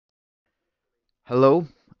Hello,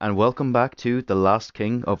 and welcome back to The Last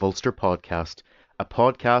King of Ulster podcast, a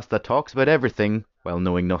podcast that talks about everything while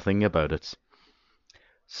knowing nothing about it.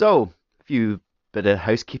 So, a few bit of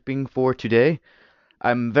housekeeping for today.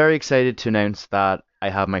 I'm very excited to announce that I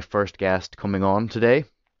have my first guest coming on today.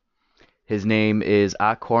 His name is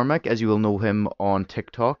A Cormac, as you will know him on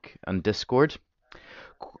TikTok and Discord.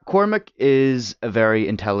 Cormac is a very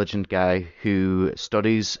intelligent guy who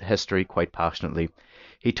studies history quite passionately.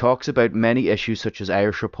 He talks about many issues such as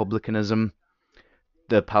Irish republicanism,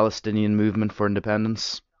 the Palestinian movement for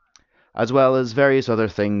independence, as well as various other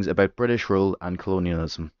things about British rule and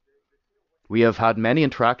colonialism. We have had many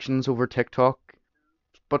interactions over TikTok,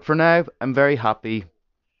 but for now, I'm very happy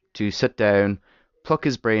to sit down, pluck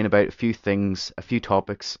his brain about a few things, a few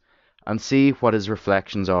topics, and see what his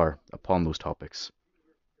reflections are upon those topics.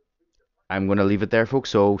 I'm going to leave it there,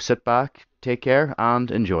 folks, so sit back, take care,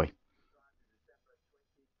 and enjoy.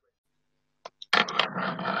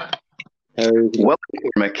 Welcome,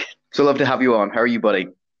 Cormac. So love to have you on. How are you, buddy?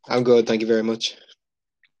 I'm good, thank you very much.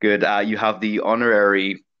 Good. You have the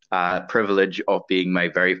honorary privilege of being my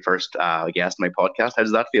very first guest on my podcast. How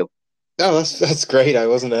does that feel? No, that's great. I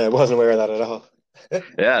wasn't aware of that at all.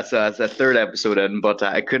 Yeah, so it's a third episode in, but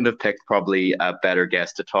I couldn't have picked probably a better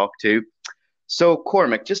guest to talk to. So,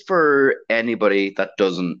 Cormac, just for anybody that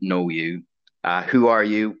doesn't know you, who are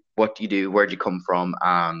you? What do you do? Where do you come from?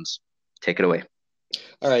 And take it away.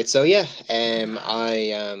 All right, so yeah,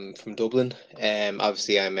 I am from Dublin.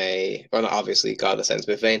 Obviously, not obviously, God, that sounds a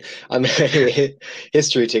bit vain. I'm a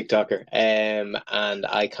history TikToker. And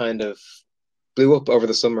I kind of blew up over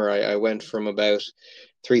the summer. I went from about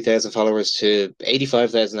 3,000 followers to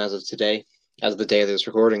 85,000 as of today, as of the day of this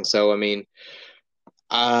recording. So, I mean,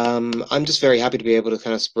 I'm just very happy to be able to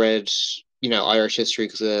kind of spread, Irish history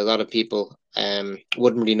because a lot of people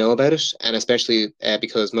wouldn't really know about it, and especially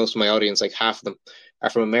because most of my audience, like half of them, are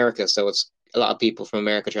from America. So it's a lot of people from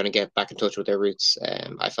America trying to get back in touch with their roots.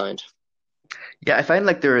 I find. Yeah, I find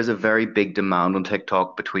like there is a very big demand on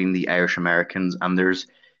TikTok between the Irish Americans, and there's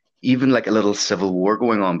even like a little civil war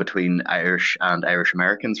going on between Irish and Irish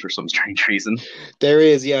Americans for some strange reason. There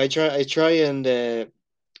is, yeah. I try and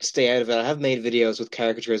stay out of it. I have made videos with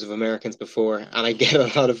caricatures of Americans before, and I get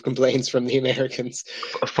a lot of complaints from the Americans.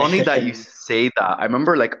 Funny that you say that. I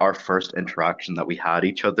remember like our first interaction that we had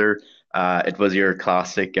each other. It was your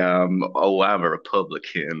classic, oh, I'm a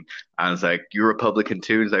Republican. And it's like, you're Republican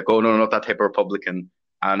too. It's like, oh, no, not that type of Republican.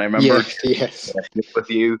 And I Yeah, remember yes. with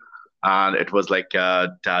you, and it was like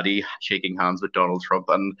Daddy shaking hands with Donald Trump.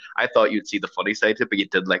 And I thought you'd see the funny side to it, but you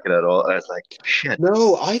did like it at all. And I was like, shit.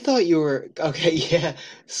 No, I thought you were okay. Yeah,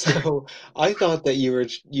 so I thought that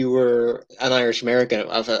you were an Irish American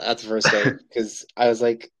at the first stage because I was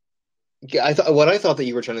like, I thought that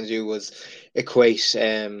you were trying to do was equate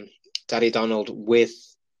Daddy Donald with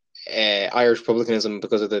Irish republicanism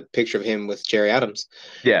because of the picture of him with Jerry Adams.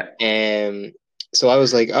 Yeah. Um, so I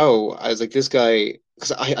was like, oh, I was like this guy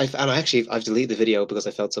because I've deleted the video because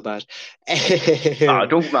I felt so bad.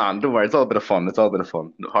 Don't man, don't worry. It's all a bit of fun. It's all a bit of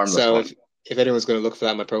fun. Harmless So fun. if anyone's going to look for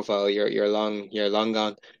that in my profile, you're long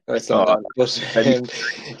gone, or it's long Uh, gone. But and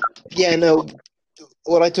yeah, no.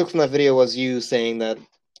 What I took from that video was you saying that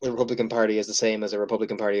the Republican Party is the same as a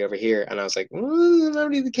Republican Party over here, and I was like, not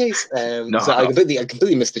really the case. So no, I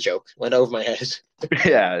completely missed the joke. Went over my head.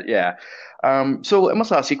 yeah, yeah. So I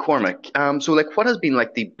must ask you, Cormac. So like, what has been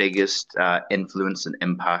like the biggest influence and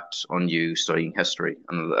impact on you studying history,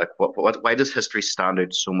 and like, why does history stand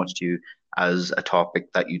out so much to you as a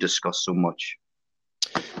topic that you discuss so much?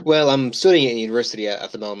 Well, I'm studying at university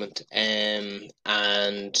at the moment, and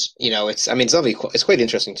it's quite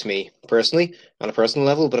interesting to me personally on a personal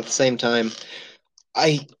level, but at the same time,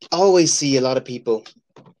 I always see a lot of people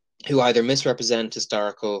who either misrepresent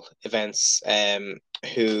historical events,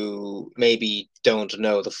 who maybe don't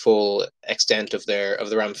know the full extent of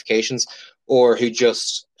the ramifications, or who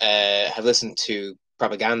just have listened to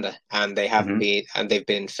propaganda and Hmm. they've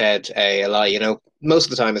been fed a lie. Most of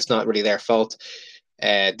the time it's not really their fault.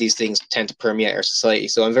 These things tend to permeate our society,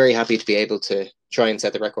 so I'm very happy to be able to try and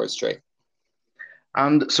set the record straight.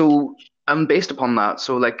 And so, and based upon that,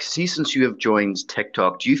 so like, see, since you have joined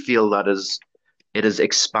TikTok, do you feel that is it has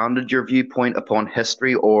expanded your viewpoint upon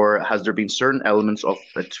history, or has there been certain elements of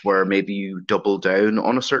it where maybe you double down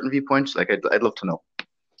on a certain viewpoint? Like, I'd love to know.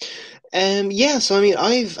 Yeah, so I mean,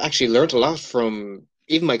 I've actually learned a lot from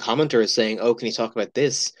even my commenters saying, "Oh, can you talk about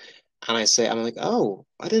this?" And I'm like, "Oh,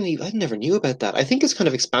 I never knew about that." I think it's kind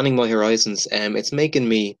of expanding my horizons. It's making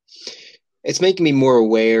me more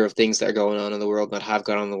aware of things that are going on in the world that have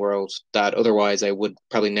gone on in the world that otherwise I would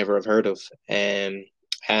probably never have heard of. And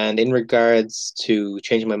in regards to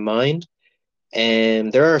changing my mind,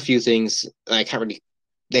 There are a few things I can't really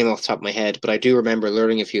name off the top of my head, but I do remember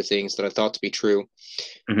learning a few things that I thought to be true.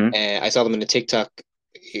 Hmm. I saw them in a TikTok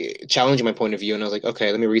challenging my point of view, and I was like,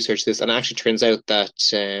 okay, let me research this. And it actually turns out that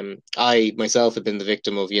I myself have been the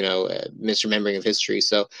victim of, misremembering of history.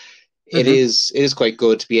 So Hmm. it is quite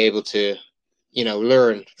good to be able to,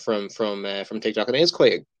 learn from TikTok, and it is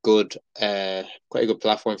quite a good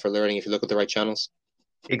platform for learning if you look at the right channels.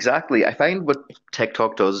 Exactly. I find what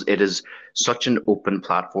TikTok does, it is such an open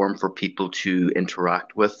platform for people to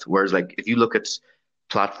interact with. Whereas, like, if you look at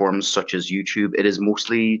platforms such as YouTube, it is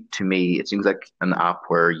mostly, to me, it seems like an app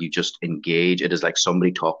where you just engage. It is like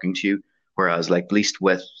somebody talking to you. Whereas, like, at least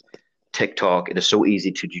with TikTok, it is so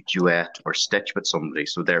easy to do duet or stitch with somebody.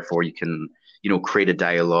 So therefore, you can, create a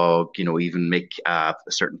dialogue, even make a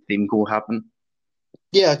certain theme go happen.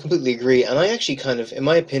 Yeah, I completely agree. And I actually kind of, in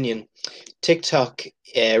my opinion, TikTok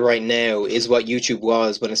right now is what YouTube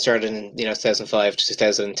was when it started in 2005 to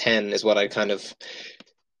 2010 is what I kind of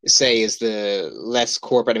say is the less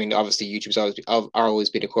corporate. I mean, obviously YouTube's always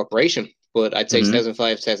been a corporation, but I'd say Hmm.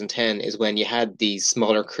 2005 2010 is when you had these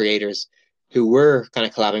smaller creators who were kind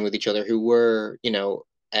of collabing with each other, who were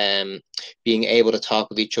um, being able to talk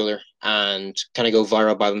with each other and kind of go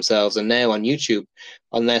viral by themselves. And now on YouTube,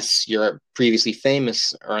 unless you're previously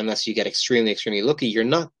famous or unless you get extremely lucky, you're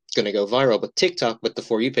not going to go viral. But TikTok with the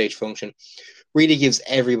For You page function really gives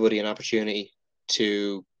everybody an opportunity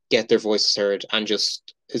to get their voices heard and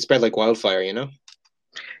just it spread like wildfire, you know?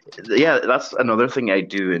 Yeah, that's another thing I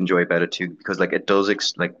do enjoy about it too, because like it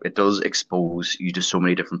does expose you to so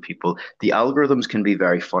many different people. The algorithms can be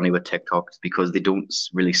very funny with TikTok because they don't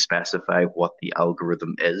really specify what the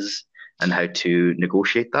algorithm is and how to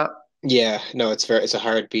negotiate that. Yeah, no, it's a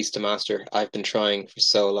hard piece to master. I've been trying for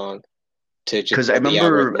so long to just Because I get the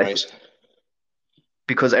remember, algorithm right.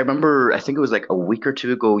 I think it was like a week or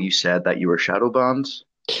two ago, you said that you were shadow banned.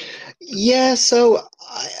 Yeah, so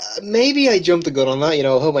maybe I jumped the gun on that,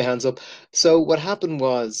 I'll hold my hands up. So what happened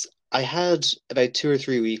was I had about 2 or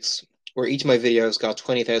 3 weeks where each of my videos got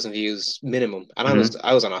 20,000 views minimum, and Hmm.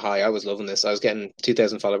 I was on a high. I was loving this. I was getting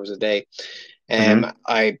 2,000 followers a day. Hmm.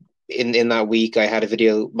 I in that week I had a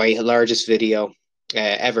video, my largest video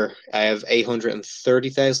ever. I have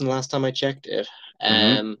 830,000 last time I checked it.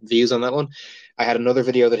 Hmm. Views on that one. I had another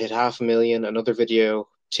video that hit 500,000, another video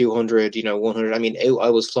 200, 100. I mean, I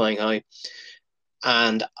was flying high,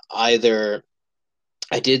 and either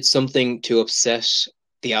I did something to upset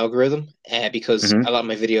the algorithm because a Hmm. lot of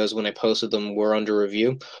my videos when I posted them were under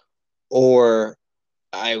review, or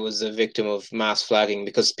I was a victim of mass flagging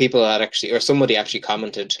because people had actually, or somebody actually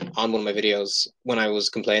commented on one of my videos when I was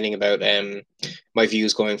complaining about my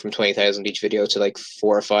views going from 20,000 each video to like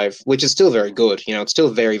four or five, which is still very good. It's still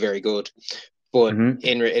very good. But Hmm.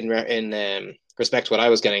 in respect to what I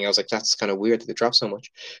was getting, I was like, that's kind of weird that they dropped so much.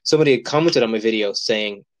 Somebody had commented on my video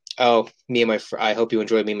saying, "Oh, I hope you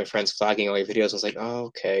enjoyed me and my friends flagging all your videos." I was like, "Oh,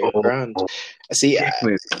 okay, Oh, grand." See, dick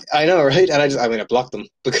move. I know, right? And I blocked them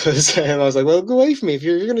because I was like, "Well, go away from me. If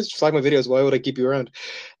you're going to flag my videos, why would I keep you around?"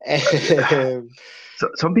 Um, So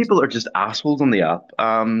some people are just assholes on the app.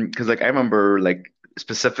 Because like I remember like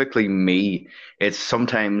specifically me, it's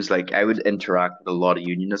sometimes like I would interact with a lot of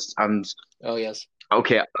unionists, and oh yes,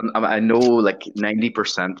 okay, I know like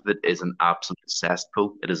 90% of it is an absolute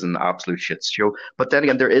cesspool. It is an absolute shit show. But then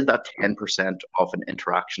again, there is that 10% of an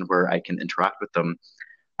interaction where I can interact with them,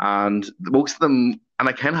 and most of them, and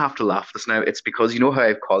I kind of have to laugh at this now. It's because you know how I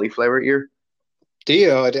have cauliflower ear. do you?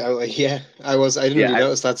 Yeah, I didn't really Yeah,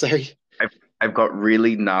 notice that. Sorry. I've I've got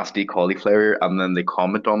really nasty cauliflower, and then they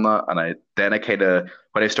comment on that, and I kind of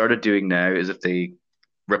what I started doing now is if they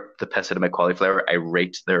rip the piss out of my cauliflower, I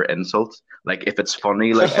rate their insult. Like if it's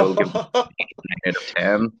funny, like I will give them a 9 out of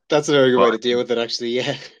 10. That's a very good way But to deal with it, actually.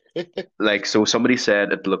 Yeah. like so, somebody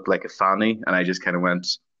said it looked like a fanny, and I just kind of went,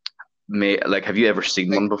 "May like have you ever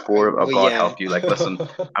seen one before? Oh Well, God yeah. help you! Like listen,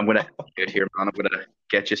 I'm gonna help you out here, man. I'm gonna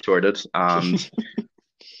get you sorted." And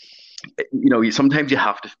sometimes you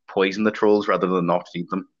have to poison the trolls rather than not feed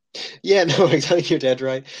them. Yeah, no, exactly. You're dead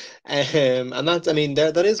right. And that's, I mean,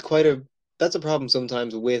 that is that's a problem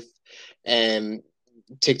sometimes with um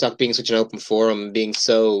TikTok being such an open forum, being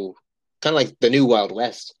so kind of like the new Wild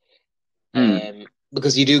West. Hmm.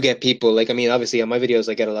 Because you do get people like, I mean, obviously on my videos,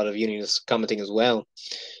 I get a lot of unionists commenting as well,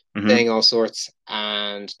 saying Hmm. all sorts,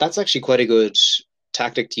 and that's actually quite a good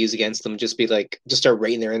tactic to use against them. Just be like, just start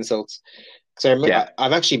rating their insults. Because Yeah.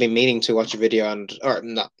 I've actually been meaning to watch a video or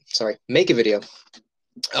not, sorry, make a video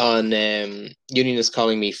on unionists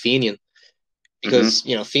calling me Fenian Hmm. because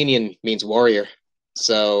Fenian means warrior.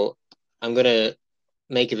 So I'm gonna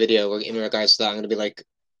make a video in regards to that. I'm gonna be like,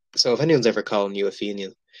 so if anyone's ever calling you a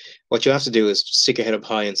Fenian, what you have to do is stick your head up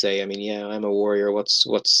high and say, I mean, yeah, I'm a warrior. What's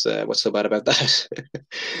so bad about that?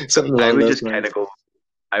 Something I along would those just kind lines. of go.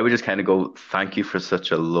 I would just kind of go. Thank you for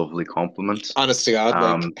such a lovely compliment. Honest to God, like,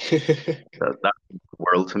 Um, that means the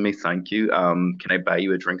world to me. Thank you. Can I buy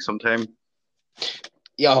you a drink sometime?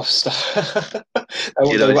 yo, stop.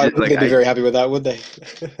 You They, know, I just wouldn't like they be I. very happy with that, would they?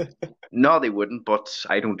 No, they wouldn't, but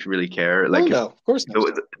I don't really care. No, Like if no, of course not.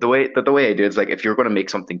 the way I do it is like if you're going to make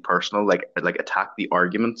something personal, like attack the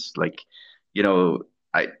arguments, like you know,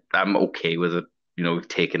 I'm okay with it. You know,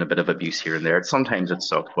 taking a bit of abuse here and there. Sometimes it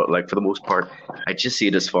sucks, but like for the most part, I just see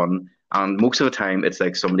it as fun. And most of the time, it's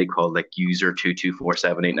like somebody called like user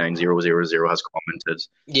 224789000 has commented,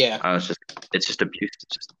 Yeah, and it's just abuse.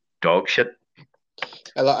 It's just dog shit.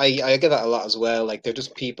 I get that a lot as well. Like, they're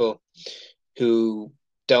just people who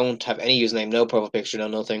don't have any username, no profile picture, no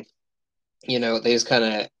nothing. They just kind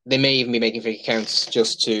of they may even be making fake accounts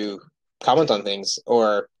just to comment on things,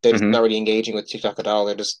 or they're just not Hmm. really engaging with TikTok at all.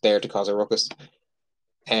 They're just there to cause a ruckus.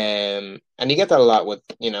 And you get that a lot with,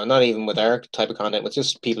 not even with our type of content, with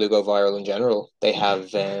just people who go viral in general. They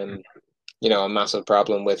have, a massive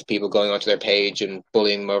problem with people going onto their page and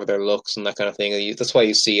bullying them over their looks and that kind of thing. That's why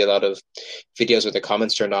you see a lot of videos with their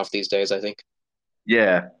comments turned off these days, I think.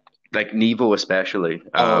 Yeah, like Nevo especially.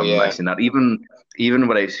 Oh I've yeah. seen that. Even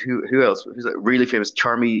what I who else? Who's that really famous?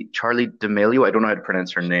 Charlie D'Amelio. I don't know how to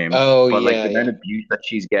pronounce her name, Oh but like yeah, the yeah. amount of abuse that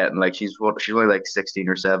she's getting, like she's only like 16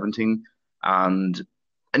 or 17, and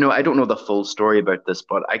I don't know the full story about this,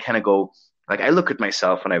 but I kind of go like I look at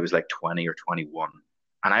myself when I was like 20 or 21,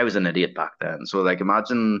 and I was an idiot back then. So like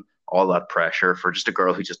imagine all that pressure for just a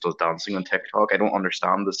girl who just does dancing on TikTok. I don't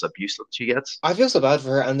understand this abuse that she gets. I feel so bad for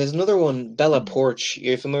her. And there's another one, Bella Porch.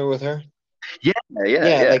 You familiar with her? Yeah, yeah,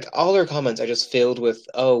 Yeah, yeah, like all her comments are just filled with,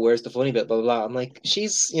 "Oh, where's the funny bit?" Blah blah blah. I'm like,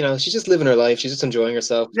 she's just living her life. She's just enjoying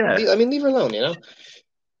herself. yeah. I mean, leave her alone.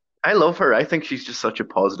 I love her. I think she's just such a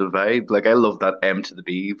positive vibe. Like I love that M to the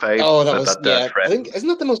B vibe Oh, that yeah. I friend. think isn't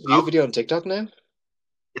that the most viewed video on TikTok now?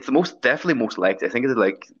 It's the most definitely most liked. I think it's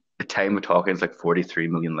like the time we're talking is like 43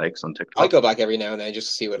 million likes on I TikTok. go back every now and then just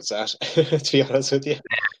to see what it's at. To be honest with you,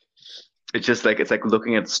 It's just like it's like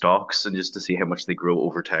looking at stocks and just to see how much they grow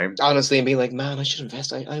over time. honestly, and being like, man, I should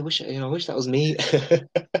invest. I wish, I wish that was me.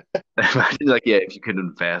 Imagine like yeah, if you could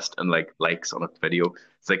invest in like likes on a video.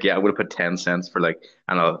 It's like yeah, I would have put 10 cents for like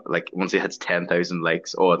and I'll like once it hits 10,000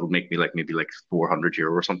 likes, oh it'll make me like maybe like 400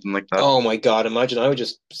 euro or something like that. Oh my God, imagine I would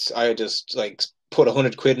just like put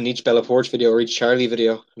 100 quid in each Bella Porch video or each Charlie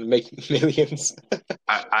video and make millions.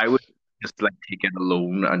 I would just like take it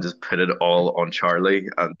alone and just put it all on Charlie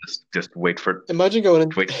and just Imagine going in,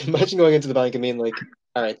 wait. imagine going into the bank and being like,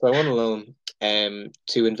 all right, so I want a loan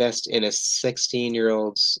to invest in a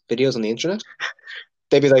 16-year-old's videos on the internet.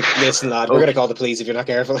 They'd be like, listen, lad, we're gonna Okay, call the police if you're not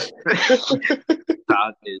careful.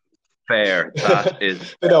 that is fair. That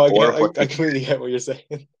is But fair. no, I completely get what you're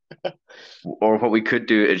saying. Or what we could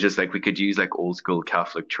do is just like we could use like old school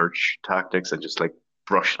Catholic Church tactics and just like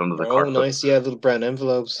brush it under the Oh, carpet. nice. Yeah, little brown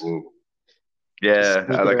envelopes. Ooh. Just Yeah,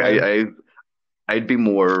 sneak it like around. I'd be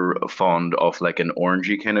more fond of like an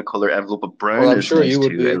orangey kind of color envelope, but Well, brown I'm is sure nice you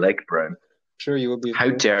would too. I be. like brown. Sure you would be, of How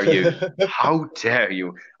course. dare you? How dare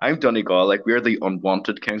you? I'm Donegal. Like we're the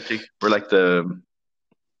unwanted county. We're like the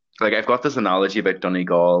like I've got this analogy about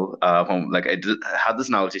Donegal. Like I had this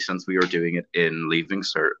analogy since we were doing it in Leaving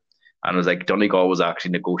Cert, and it was like Donegal was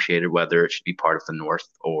actually negotiated whether it should be part of the North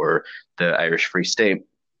or the Irish Free State.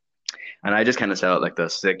 And I just kind of said it like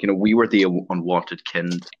this, like we were the unwanted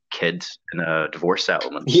kid in a divorce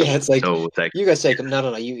settlement. Yeah, it's like So it's like you guys take him. No,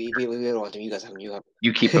 no, no. We don't want him. You guys have him. You have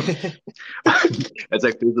you keep him. him. It's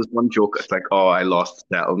like there's this one joke. It's like, oh, I lost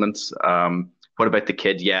settlements. What about the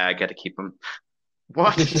kid? Yeah, I got to keep him.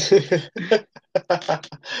 What?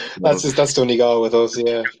 No, That's Donegal with us,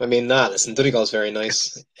 yeah. I mean, nah, listen, Donegal's very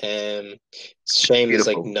nice. It's a shame there's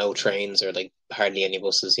like beautiful. no trains or like hardly any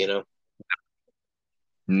buses.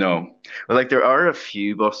 No. Well, like there are a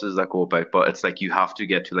few buses that go about, but it's like you have to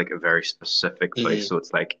get to like a very specific place. Hmm. So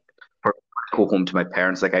it's like for I go home to my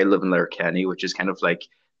parents, like I live in Letterkenny, which is kind of like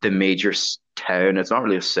the major town. It's not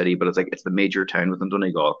really a city, but it's the major town within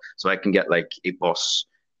Donegal. So I can get like a bus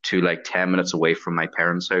to like 10 minutes away from my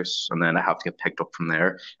parents' house, and then I have to get picked up from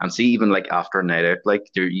there. And see, even like after a night out, like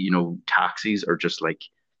there, taxis are just like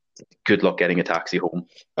good luck getting a taxi home.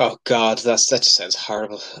 Oh God, that just sounds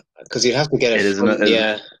horrible. Because you'd have to get it It isn't from, it?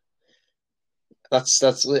 yeah. That's.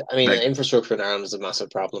 I mean, Like infrastructure in Ireland is a massive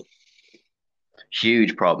problem.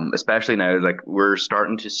 huge problem, especially now. Like we're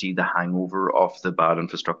starting to see the hangover of the bad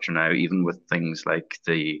infrastructure now, even with things like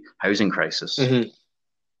the housing crisis. Hmm.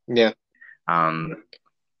 Yeah. Um,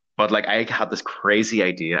 but like I had this crazy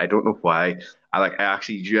idea. I don't know why. I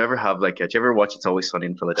actually, do you ever have like, do you ever watch It's Always Sunny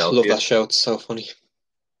in Love Philadelphia? that show. It's so funny.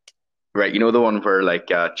 Right, you know the one where like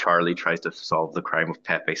Charlie tries to solve the crime of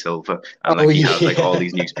Pepe Silva, and Oh like he has like all yeah.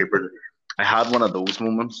 these newspapers. I had one of those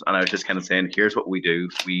moments, and I was just kind of saying, here's what we do: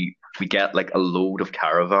 we get like a load of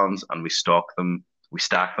caravans, and we stock them, we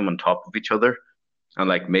stack them on top of each other, and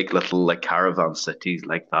like make little like caravan cities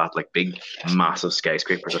like that, like big massive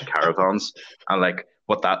skyscrapers of caravans, and like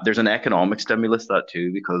what that there's an economic stimulus to that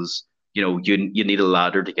too because you need a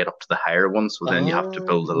ladder to get up to the higher one, so then you have to Oh,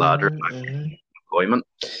 build a ladder employment.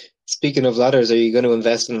 Speaking of ladders, are you going to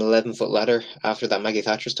invest in an 11-foot ladder after that Maggie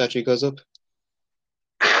Thatcher statue goes up?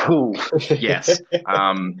 Oh, yes.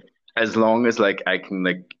 As long as like I can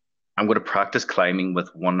like I'm going to practice climbing with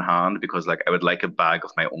one hand because like I would like a bag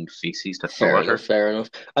of my own feces to throw Fair at enough, her. fair enough.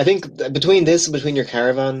 I think between this and between your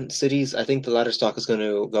caravan cities, I think the ladder stock is going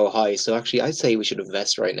to go high. So actually, I'd say we should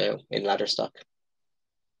invest right now in ladder stock.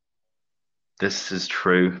 This is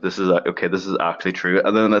true. This is okay. This is actually true.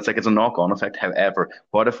 And then it's a knock-on effect. However,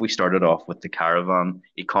 what if we started off with the caravan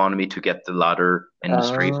economy to get the ladder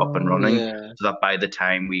industry up and Oh, running, yeah. so that by the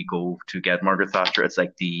time we go to get Margaret Thatcher, it's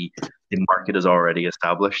like the market is already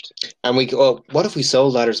established. And well, what if we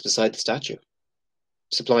sold ladders beside the statue?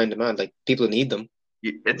 Supply and demand, like people need them.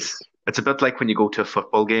 It's a bit like when you go to a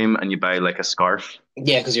football game and you buy like a scarf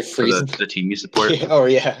Yeah, because you're for freezing. the team you support. Yeah, oh,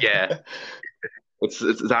 yeah. Yeah,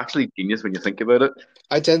 it's actually genius when you think about it.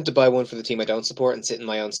 I tend to buy one for the team I don't support and sit in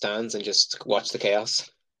my own stands and just watch the chaos.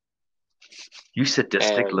 You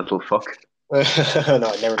sadistic Um, little fuck. no,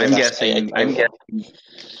 I never did I'm that. guessing.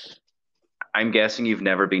 I'm guessing you've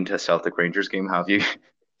never been to a Celtic Rangers game, have you?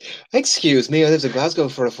 Excuse me, I lived in Glasgow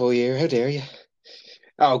for a full year. How dare you?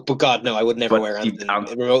 Oh, but God, no, I would never But wear you,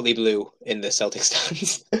 anything remotely blue in the Celtic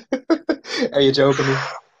stands. Are you joking me?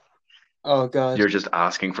 Oh God. you're just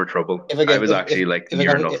asking for trouble. If I I get was actually like if I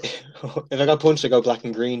near got enough. if I got punched, I go black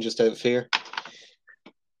and green just out of fear.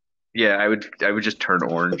 Yeah, I would just turn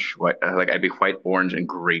orange. Like I'd be white, orange, and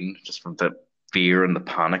green just from the fear and the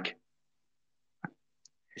panic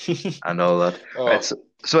and all that. Right. Oh,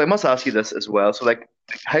 So I must ask you this as well. So like,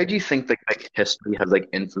 how do you think like history has like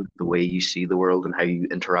influenced the way you see the world and how you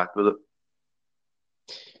interact with it?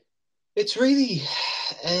 it's really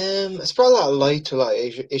it's brought a lot of light to a lot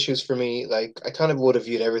of issues for me. Like I kind of would have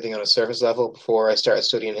viewed everything on a surface level before I started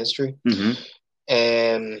studying history. Hmm.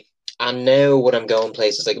 Um, and now when I'm going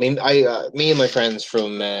places, like I mean, me and my friends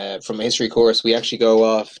from a history course, we actually go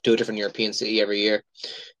off to a different European city every year.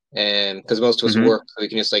 Because most of us Hmm. work, so we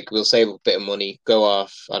can just like we'll save a bit of money, go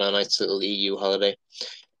off on a nice little EU holiday.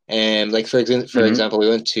 Like for Hmm. example, we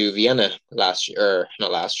went to Vienna last year, or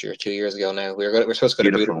not last year, 2 years ago now. We're supposed to go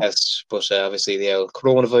to Beautiful. Budapest, but obviously the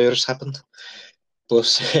coronavirus happened.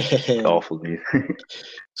 But Awful news. so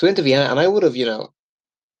we went to Vienna, and I would have, as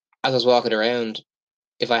I was walking around,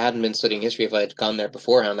 if I hadn't been studying history, if I had gone there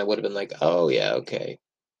beforehand, I would have been like, oh yeah, okay,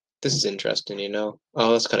 this is interesting. Oh,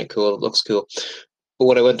 that's kind of cool. It looks cool. But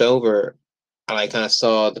when I went over and I kind of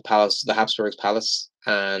saw the palace, the Habsburgs palace,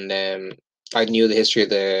 and I knew the history of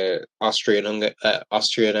the Austrian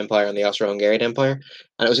Empire and the Austro-Hungarian Empire,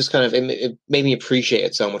 and it was just kind of it made me appreciate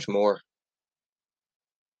it so much more.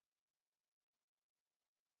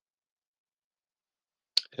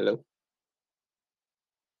 Hello,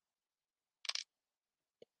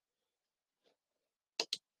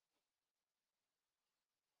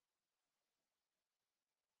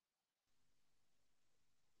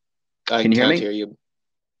 I Can you hear can't me? hear you.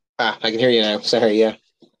 Ah, I can hear you now. Sorry, yeah.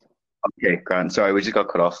 Okay, Grant. Sorry, we just got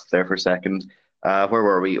cut off there for a second. Where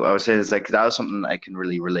were we? I was saying it's like that was something I can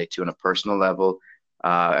really relate to on a personal level.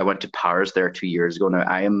 I went to Paris there 2 years ago. Now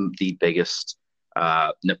I am the biggest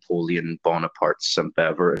Napoleon Bonaparte simp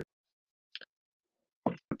ever.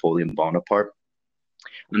 Napoleon Bonaparte.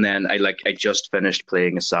 And then I just finished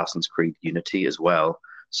playing Assassin's Creed Unity as well.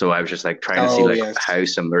 So I was just like trying to see Oh like yes. how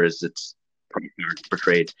similar is it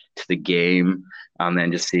portrayed to the game, and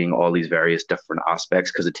then just seeing all these various different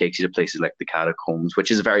aspects because it takes you to places like the catacombs,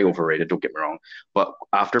 which is very overrated. Don't get me wrong, but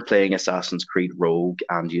after playing Assassin's Creed Rogue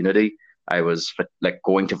and Unity, I was like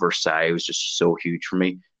going to Versailles was just so huge for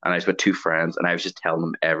me, and I was with two friends, and I was just telling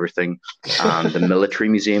them everything. And the military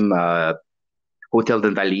museum, Hotel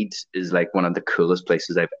d'Invalides is like one of the coolest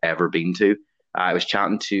places I've ever been to. I was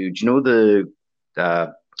chatting to, do you know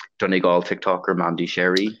the Donegal TikToker Mandy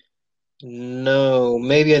Sherry? No,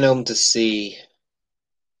 maybe I know him to see.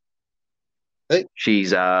 Hey,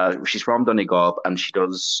 She's from Donegal and she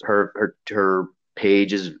does her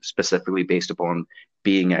page is specifically based upon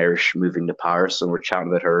being Irish moving to Paris, and we're chatting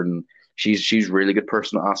about her, and she's a really good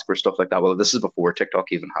person to ask for stuff like that. Well, this is before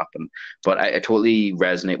TikTok even happened, but I totally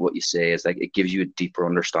resonate what you say. Is like it gives you a deeper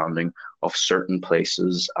understanding of certain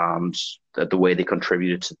places and the way they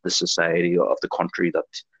contributed to the society of the country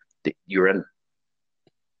that you're in.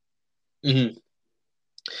 Hmm.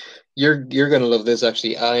 You're gonna love this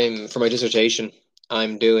actually. I'm for my dissertation.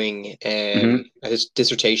 I'm doing Hmm. a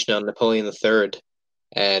dissertation on Napoleon III,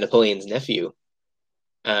 Napoleon's nephew,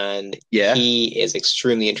 and Yeah. he is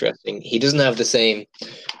extremely interesting. He doesn't have the same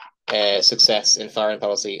success in foreign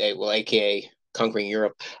policy, well, aka conquering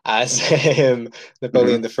Europe, as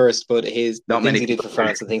Napoleon Hmm. the First. But the Not things many he did people for do.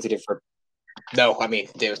 France, the things he did for no, I mean,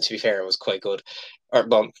 to be fair, it was quite good. Or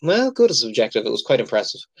well, good is subjective. It was quite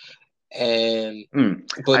impressive. Um, Mm.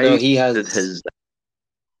 but no, I he did has. his.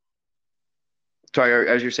 Sorry,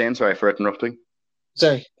 as you're saying. Sorry for interrupting.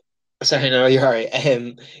 Sorry, sorry, no, you're all right.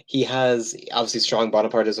 He has obviously strong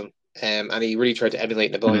Bonapartism, and he really tried to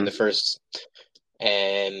emulate Napoleon the Hmm. First,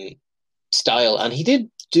 um, style, and he did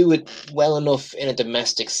do it well enough in a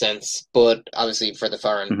domestic sense, but obviously for the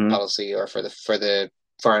foreign Hmm. policy or for the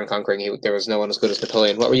foreign conquering, there was no one as good as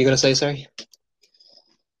Napoleon. What were you going to say? Sorry.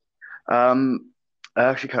 I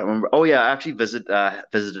actually can't remember. Oh yeah, I actually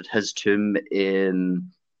visited his tomb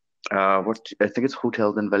in what I think it's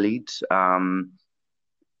Hotel d'Invalides.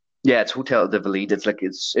 Yeah, it's Hotel d'Invalides.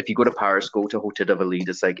 It's if you go to Paris, go to Hotel d'Invalides.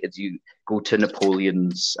 It's like it's you go to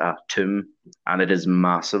Napoleon's tomb, and it is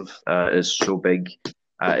massive. It is so big.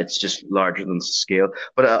 It's just larger than scale.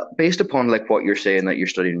 But based upon like what you're saying that you're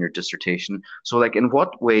studying your dissertation, so like in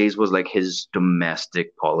what ways was like his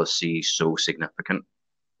domestic policy so significant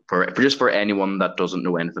for just for anyone that doesn't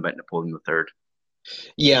know anything about Napoleon III?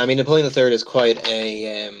 Yeah, I mean Napoleon III is quite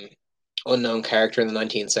a unknown character in the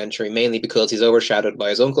 19th century, mainly because he's overshadowed by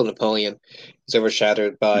his uncle Napoleon. He's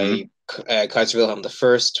overshadowed by Hmm. Kaiser Wilhelm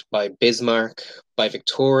I, by Bismarck, by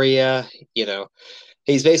Victoria. You know,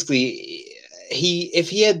 he's basically if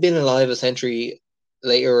he had been alive a century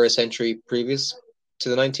later or a century previous to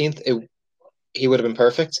the 19th, he would have been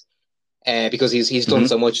perfect. Because he's done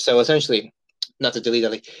so Hmm. much. So essentially, not to delete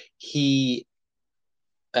that, like he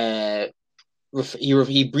uh he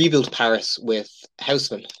rebuilt Paris with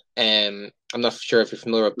Haussmann. I'm not sure if you're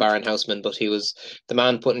familiar with Baron Haussmann, but he was the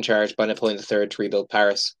man put in charge by Napoleon III to rebuild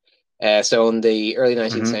Paris. So in the early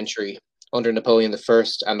 19th Hmm. century, under Napoleon I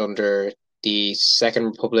and under the Second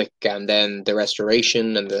Republic, and then the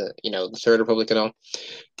Restoration and the Third Republic and all,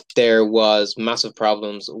 there was massive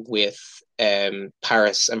problems with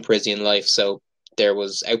Paris and Parisian life. So there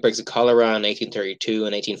was outbreaks of cholera in 1832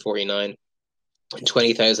 and 1849.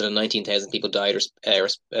 20,000 and 19,000 people died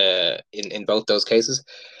in both those cases.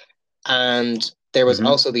 And there was Hmm.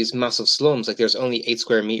 also these massive slums. Like there's only 8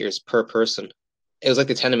 square meters per person. It was like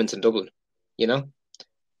the tenements in Dublin, you know?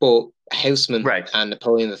 But Haussmann Right. and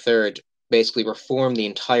Napoleon III basically reformed the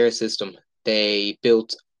entire system. They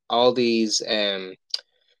built all these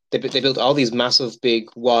they built all these massive, big,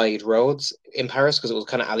 wide roads in Paris because it was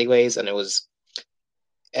kind of alleyways, and it was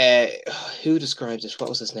uh, who described it? What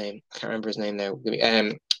was his name? I can't remember his name now.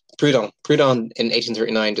 Proudhon. Proudhon in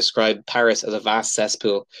 1839 described Paris as a vast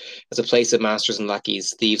cesspool, as a place of masters and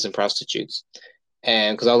lackeys, thieves and prostitutes.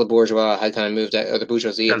 Because all the bourgeois had kind of moved out, or the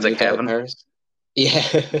bourgeoisie had Sounds like moved out of heaven. Paris.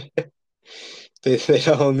 Yeah, they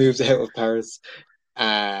all moved out of Paris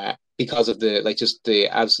because of just the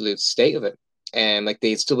absolute state of it. And like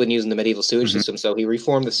they'd still been using the medieval sewage Hmm. system, so he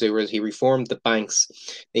reformed the sewers, he reformed the banks,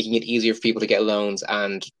 making it easier for people to get loans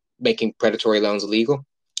and making predatory loans illegal.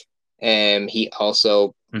 He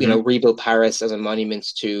also, Hmm. rebuilt Paris as a monument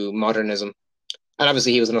to modernism. And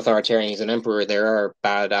obviously, he was an authoritarian. He's an emperor. There are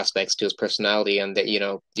bad aspects to his personality, and that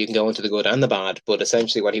you can go into the good and the bad. But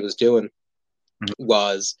essentially, what he was doing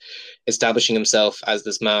was establishing himself as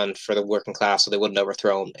this man for the working class, so they wouldn't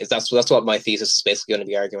overthrow him. That's what my thesis is basically going to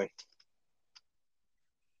be arguing.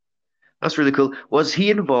 That's really cool. Was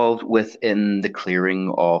he involved within the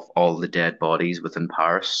clearing of all the dead bodies within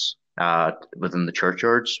Paris, within the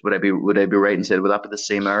churchyards? Would I be right and say would that be the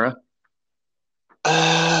same era?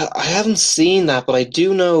 I haven't seen that, but I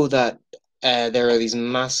do know that there are these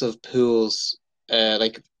massive pools,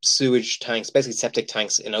 like sewage tanks, basically septic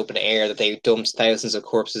tanks in open air that they dump thousands of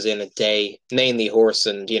corpses in a day, mainly horse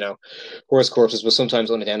and horse corpses, but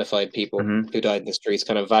sometimes unidentified people Hmm. who died in the streets,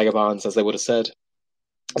 kind of vagabonds, as they would have said,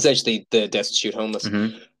 essentially the destitute homeless. Hmm.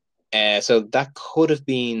 So that could have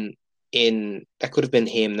been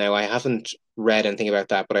him. Now I haven't read anything about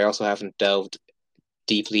that, but I also haven't delved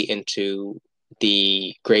deeply into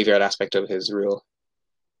the graveyard aspect of his rule.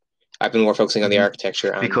 I've been more focusing on the Hmm.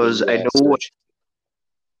 architecture and Because the I know sewage.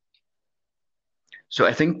 So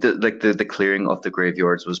I think that like the clearing of the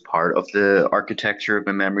graveyards was part of the architecture, if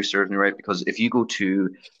my memory serves me right. Because if you go to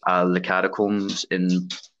the catacombs in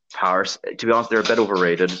Paris, to be honest, they're a bit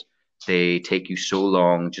overrated. They take you so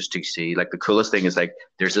long just to see. Like the coolest thing is like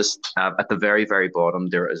there's this at the very very bottom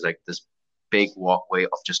there is like this big walkway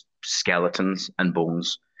of just skeletons and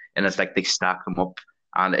bones, and it's like they stack them up,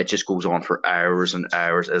 and it just goes on for hours and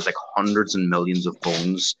hours. It's like hundreds and millions of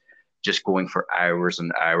bones just going for hours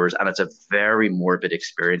and hours, and it's a very morbid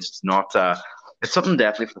experience. It's not it's something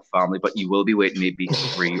definitely for the family, but you will be waiting maybe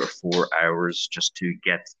 3 or 4 hours just to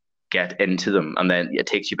get into them, and then it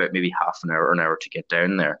takes you about maybe half an hour or an hour to get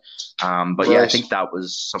down there. But yeah, I Right. think that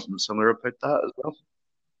was something similar about that as well.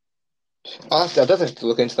 I'll definitely have to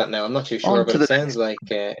look into that now. I'm not too sure, On but to it the sounds like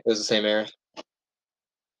it was the same era.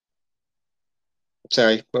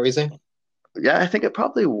 Sorry, what were you saying? Yeah, I think it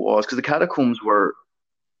probably was because the catacombs were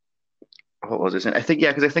what was I saying? I think yeah,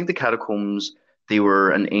 because I think the catacombs they were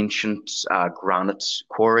an ancient granite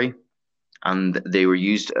quarry, and they were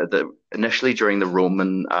used initially during the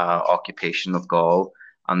Roman occupation of Gaul,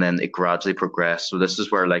 and then it gradually progressed. So this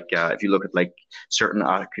is where, like, if you look at like certain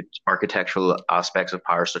architectural aspects of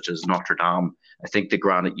Paris, such as Notre Dame, I think the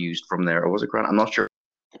granite used from there, or was it granite? I'm not sure.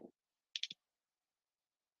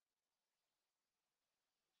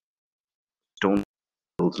 Stone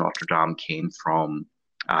built Notre Dame came from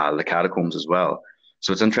the catacombs as well.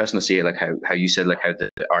 So it's interesting to see like how you said like how the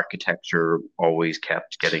architecture always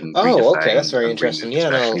kept getting Oh, okay, that's redefined very and interesting. removed, Yeah,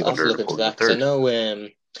 no, especially I'll have to under look into Napoleon that because I III. know.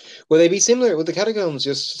 Will they be similar? Will the catacombs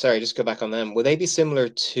just sorry, just go back on them? Will they be similar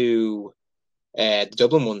to the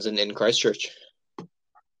Dublin ones in Christchurch?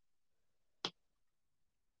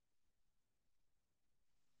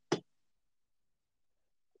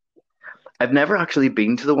 I've never actually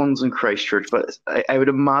been to the ones in Christchurch, but I would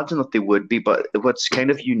imagine that they would be. But what's kind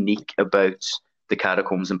of unique about the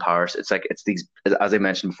catacombs in Paris, it's like it's these, as I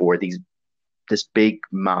mentioned before, these this big,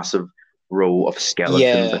 massive row of skeletons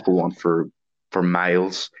Yeah. that go on for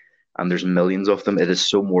miles, and there's millions of them. It is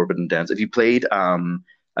so morbid and dense. If you played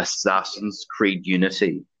Assassin's Creed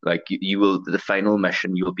Unity, like you will, the final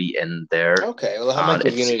mission, you'll be in there, Okay. Well, I might and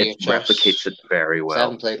give it's Unity it a shot replicates it very 'cause I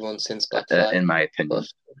haven't well, played one since Black Flag. in my But opinion.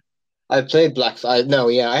 I've played Black Flag. No,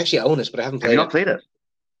 yeah, I actually own it, but I haven't Have you played not it. played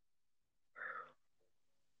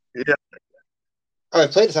it? Yeah. Oh,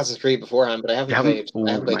 I've played Assassin's Creed beforehand, but I You haven't haven't? played. I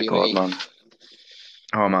Oh haven't played my God, Unity. man.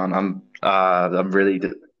 Oh man, I'm really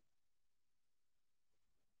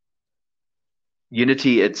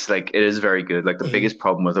Unity. It's like it is very good. Like the Mhm. biggest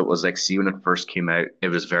problem with it was like see when it first came out, it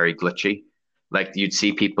was very glitchy. Like you'd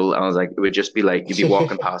see people, and I was like, it would just be like you'd be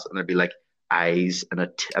walking past, and there'd be like eyes and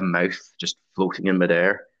a mouth just floating in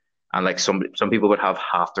midair, and like some people would have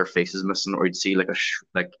half their faces missing, or you'd see like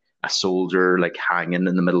like a soldier like hanging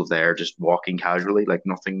in the middle of there, just walking casually, like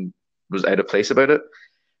nothing was out of place about it.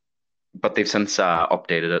 But they've since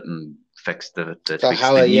updated it and fixed the tweaks. The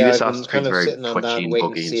Valhalla, new yeah, I've been Assassin's kind Creed's of very sitting on that, twitchy and waiting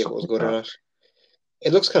to buggy and see if it stuff was like good or that. not.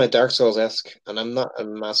 It looks kind of Dark Souls-esque, and I'm not a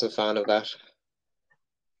massive fan of that.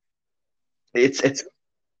 It's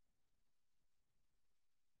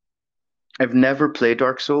I've never played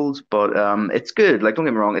Dark Souls, but it's good. Like don't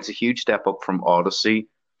get me wrong, it's a huge step up from Odyssey,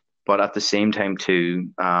 but at the same time too,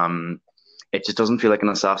 it just doesn't feel like an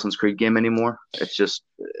Assassin's Creed game anymore. It's just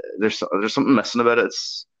there's something missing about it.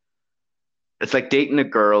 It's like dating a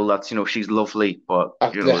girl that's she's lovely, but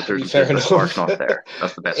Yeah, there's fair the spark enough. not there.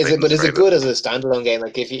 That's the best way I can But is it describe it. good as a standalone game?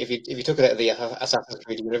 Like if you took it out of the Assassin's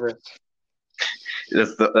Creed universe?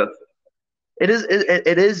 That's it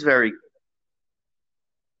is very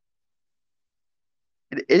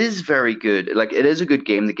it is very good. Like it is a good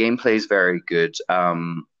game. The gameplay is very good.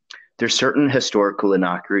 There's certain historical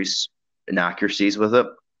inaccuracies with it,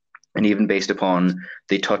 and even based upon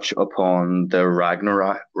they touch upon the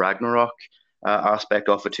Ragnarok aspect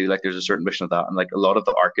of it too. Like there's a certain mission of that, and like a lot of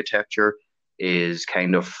the architecture is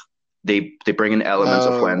kind of they bring in elements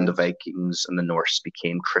of when the Oh, Vikings and the Norse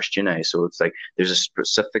became Christianized. So it's like there's a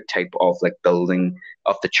specific type of like building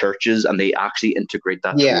of the churches, and they actually integrate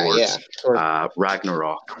that yeah, yeah, towards sure.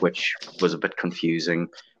 Ragnarok, which was a bit confusing.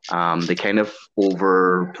 They kind of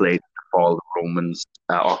overplayed all the Romans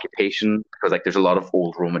occupation because like there's a lot of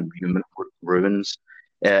old Roman ruins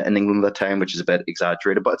in England at that time, which is a bit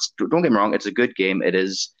exaggerated. But don't get me wrong, it's a good game. It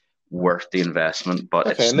is worth the investment, but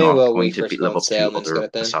Okay, I it's may not well going wait to for it to go live on up sale to and then just get other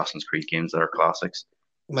it then. Assassin's Creed games that are classics.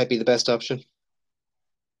 Might be the best option.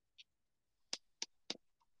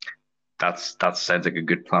 That sounds like a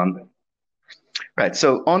good plan. Right,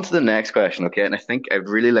 so on to the next question, okay? And I think I'd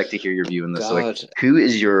really like to hear your view on this. So, like, God. who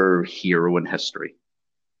is your hero in history?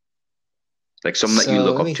 Like someone that you So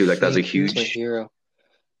look let up me to, like that's a think. Who's my huge. hero?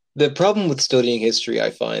 The problem with studying history, I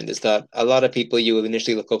find, is that a lot of people you will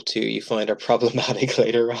initially look up to, you find are problematic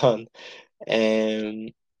later on. Um,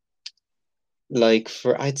 like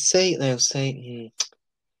for I'd say now say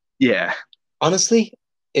Yeah. honestly,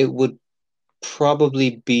 it would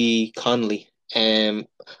probably be Conley. Um,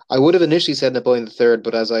 I would have initially said Napoleon III,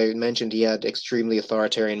 but as I mentioned, he had extremely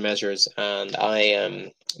authoritarian measures, and I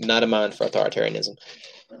am not a man for authoritarianism.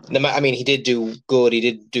 I mean, he did do good. He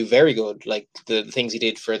did do very good, like the things he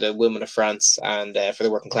did for the women of France and for the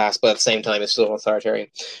working class. But at the same time, it's still authoritarian.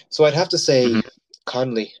 So I'd have to say Hmm.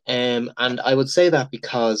 Conley, and I would say that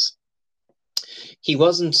because he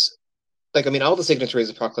wasn't like I mean, all the signatories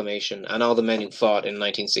of the proclamation and all the men who fought in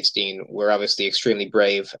 1916 were obviously extremely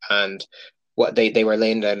brave, and what they were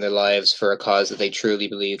laying down their lives for a cause that they truly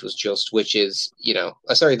believed was just, which is,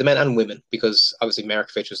 sorry, the men and women, because obviously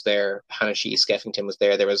Markovich was there, Hanashi, Skeffington was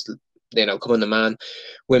there. There was, Come on the Man.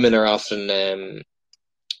 Women are often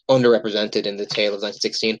underrepresented in the tale of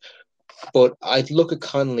 1916, but I'd look at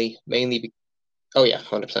Connolly mainly. Oh yeah,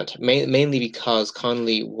 100%. Mainly because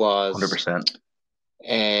Connolly was 100%.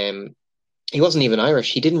 um he wasn't even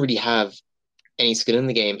Irish. He didn't really have any skin in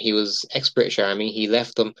the game. He was ex-British Army. He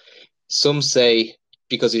left them. Some say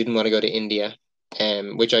because he didn't want to go to India,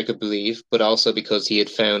 which I could believe, but also because he had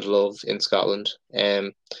found love in Scotland.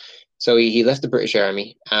 So he left the British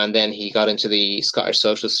Army and then he got into the Scottish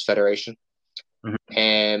Socialist Federation. Hmm.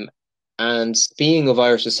 Um, and being of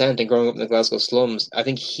Irish descent and growing up in the Glasgow slums, I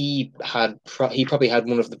think he probably had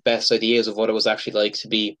one of the best ideas of what it was actually like to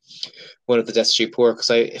be one of the destitute poor. Because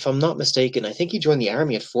if I'm not mistaken, I think he joined the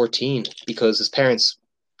army at 14 because his parents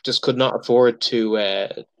just could not afford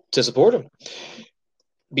to support him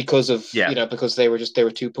because of Yeah. because they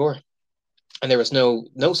were too poor, and there was no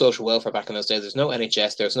social welfare back in those days. There's no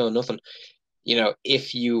NHS. There's no nothing.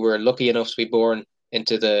 If you were lucky enough to be born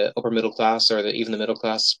into the upper middle class or even the middle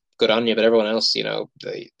class, good on you. But everyone else,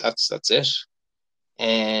 that's it.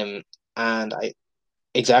 Um, and I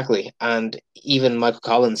Exactly. And even Michael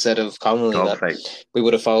Collins said of Connolly that Dogfight. we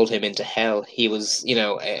would have followed him into hell. He was,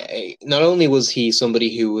 not only was he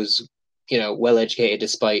somebody who was, well educated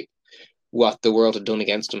despite what the world had done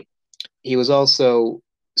against him, he was also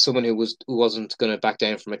someone who wasn't going to back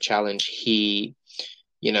down from a challenge. He,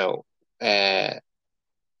 you know, uh,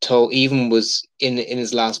 told even was in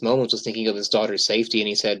his last moments was thinking of his daughter's safety, and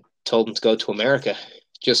he told him to go to America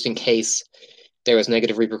just in case there was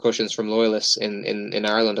negative repercussions from loyalists in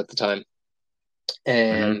Ireland at the time,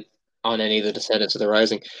 Hmm. um, on any of the descendants of the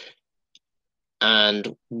Rising.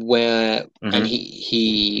 And where and Hmm.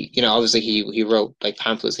 he obviously he wrote like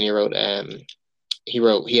pamphlets, and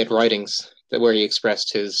he had writings where he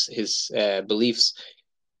expressed his beliefs.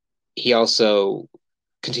 He also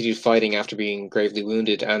continued fighting after being gravely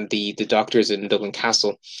wounded, and the doctors in Dublin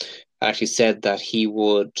Castle actually said that he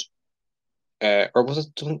would, or was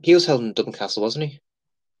it he was held in Dublin Castle, wasn't he?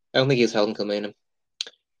 I don't think he was held in Kilmainham.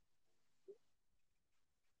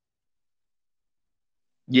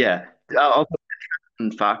 Yeah.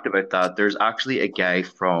 Fun fact about that, there's actually a guy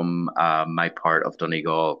from my part of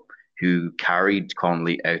Donegal who carried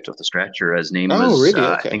Connolly out of the stretcher. His name Oh, was, really?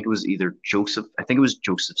 I think Okay. it was either Joseph, I think it was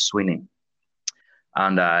Joseph Sweeney.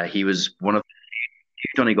 And he was one of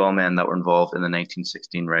the Donegal men that were involved in the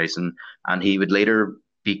 1916 Rising. And he would later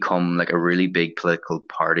become like a really big political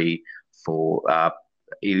party for,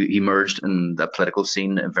 he emerged in the political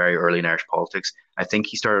scene very early in Irish politics. I think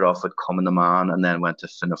he started off with Cumann na Man and then went to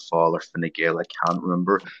Fianna Fáil or Fine Gael. I can't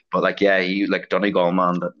remember, but like yeah, he like Donegal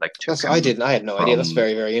man that like took him I had no idea. That's from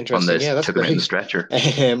very, very from interesting. this, Yeah, that's took him out in the great. stretcher.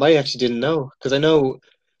 I actually didn't know because I know.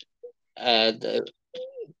 The,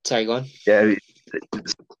 Sorry, go on. Yeah,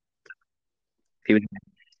 he was.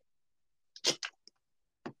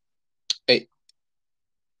 Hey,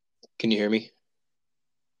 can you hear me?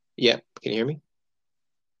 Yeah, can you hear me?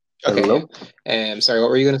 Okay, Hello. yeah. Sorry,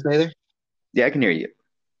 what were you going to say there? Yeah, I can hear you.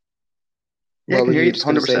 Yeah, I What can were hear you you. just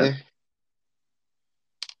going to say 100%.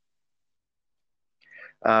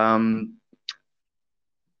 there? Um,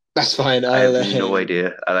 That's fine. I I'll have no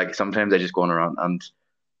idea. Like sometimes I just go on around and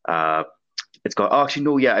uh, it's gone. Oh, actually,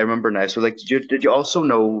 no. Yeah, I remember now. So, like, did you also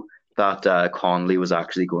know that Connolly was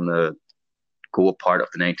actually going to go a part of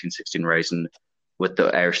the 1916 Rising with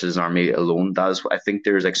the Irish Citizen Army alone? That is, I think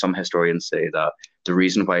there's like some historians say that the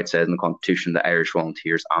reason why it says in the Constitution the Irish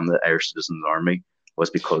Volunteers and the Irish Citizens Army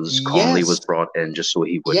was because Connolly was Yes, brought in just so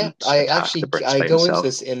he yeah. wouldn't attack the British I by go into himself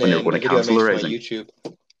this in when they were going a to video I cancel made the for my Rising.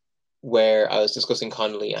 YouTube where I was discussing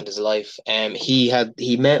Connolly and his life.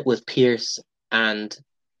 He met with Pierce and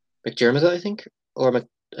McDermott, I think, or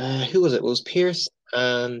who was it? It was Pierce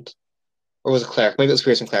and or was it Clark? Maybe it was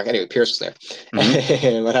Pierce and Clark. Anyway, Pierce was there.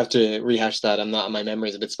 I'd have to rehash that. My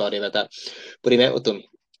memory's a bit spotty about that. But he met with them,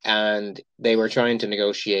 and they were trying to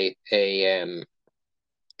negotiate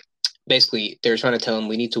basically they were trying to tell him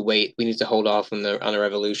we need to wait, we need to hold off on the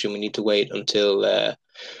revolution, we need to wait until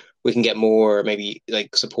we can get more maybe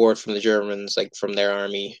like support from the Germans, like from their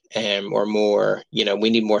army, or more. We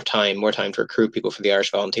need more time to recruit people for the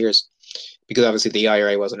Irish Volunteers, because obviously the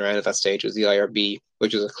IRA wasn't around at that stage. It was the IRB,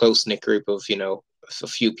 which was a close knit group of a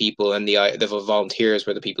few people, and the volunteers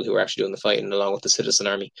were the people who were actually doing the fighting along with the citizen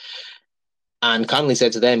army. And Connolly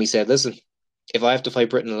said to them, he said, "Listen, if I have to fight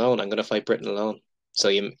Britain alone, I'm going to fight Britain alone. So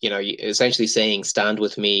you essentially saying stand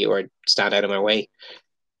with me or stand out of my way."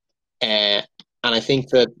 And I think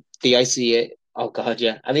that the ICA, oh god,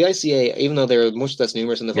 yeah, and the ICA, even though they're much less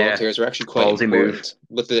numerous than the volunteers, were actually quite Ballsy important.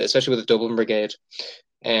 Especially with the Dublin Brigade,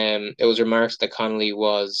 it was remarked that Connolly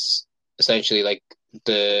was essentially like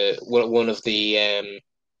one of the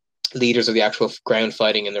leaders of the actual ground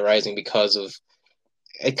fighting in the Rising, because of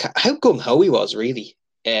how gung ho he was, really.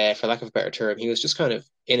 For lack of a better term, he was just kind of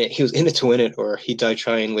in it. He was in it to win it, or he died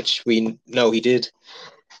trying, which we know he did.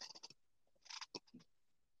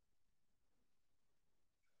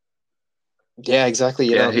 Yeah, exactly.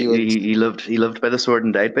 He lived by the sword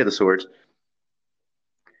and died by the sword.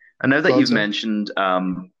 And now that you've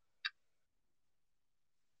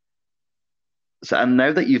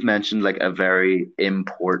mentioned, like a very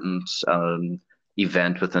important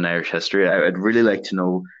event within Irish history, I'd really like to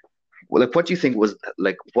know, like, what do you think was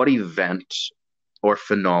like what event or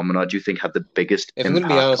phenomena do you think had the biggest If I'm going to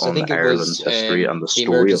be impact honest, I on think it Ireland's was history and the the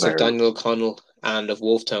story of emergence of Ireland? Daniel O'Connell and of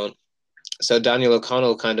Wolftown. So Daniel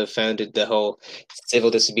O'Connell kind of founded the whole civil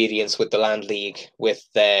disobedience with the Land League, with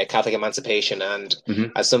Catholic emancipation, and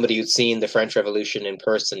as somebody who'd seen the French Revolution in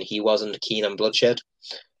person, he wasn't keen on bloodshed.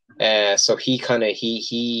 So he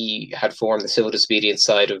had formed the civil disobedience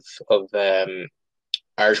side of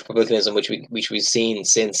Irish republicanism, which we've seen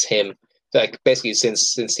since him, like basically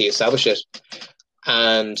since he established it.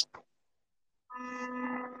 And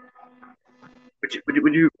would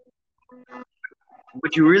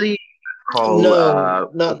you really call no,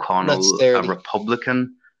 not O'Connell necessarily a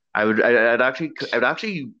Republican? I'd actually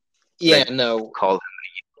yeah, like no, call him a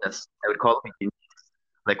unionist. I would call him a unionist,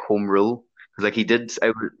 like home rule, because like he did.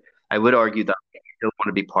 I would argue that he still want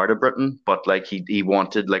to be part of Britain, but like he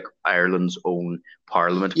wanted like Ireland's own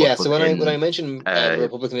parliament, yeah. but So when I mentioned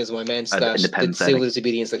republicanism, I meant an that the independent civil setting.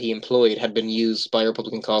 disobedience that he employed had been used by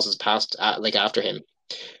Republican causes past like after him.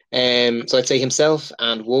 So I'd say himself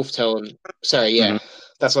and Wolftown. Sorry, yeah,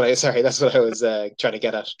 that's what I was trying to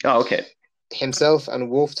get at. Oh, okay. Himself and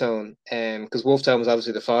Wolftown, because Wolftown was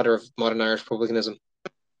obviously the father of modern Irish republicanism,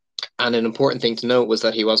 and an important thing to note was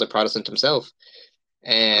that he was a Protestant himself.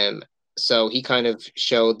 So he kind of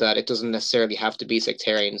showed that it doesn't necessarily have to be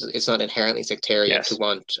sectarian. It's not inherently sectarian to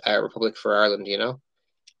want a republic for Ireland,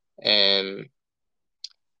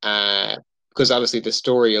 because obviously the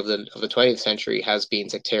story of the 20th century has been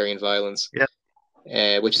sectarian violence,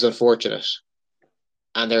 which is unfortunate.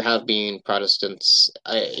 And there have been Protestants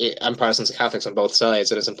and Protestants and Catholics on both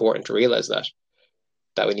sides, and it's important to realize that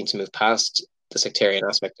we need to move past the sectarian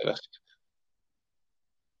aspect of it.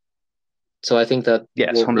 So I think that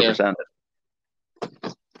 100%.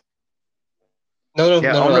 No.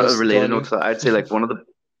 On a related note, I'd say like one of the.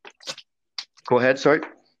 Go ahead. Sorry.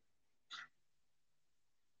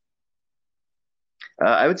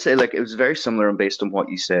 I would say like it was very similar and based on what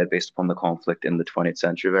you said, based upon the conflict in the 20th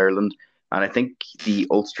century of Ireland. And I think the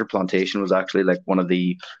Ulster Plantation was actually like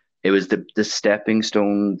it was the stepping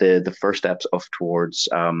stone, the first steps up towards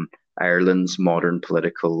Ireland's modern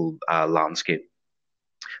political landscape.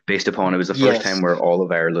 Based upon it was the first time where all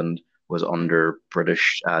of Ireland was under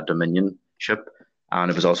British dominionship, and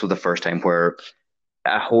it was also the first time where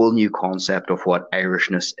a whole new concept of what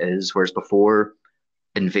Irishness is, whereas before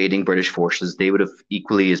invading British forces, they would have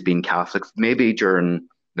equally as been Catholics. Maybe during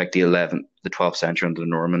like the 12th century under the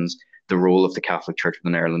Normans, the role of the Catholic Church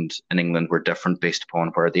within Ireland and England were different based upon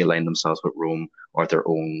where they aligned themselves with Rome or their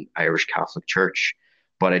own Irish Catholic Church.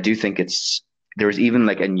 But I do think there was even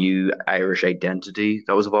like a new Irish identity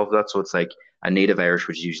that was involved with that. So it's like a native Irish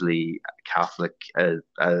was usually Catholic,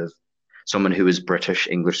 someone who was British,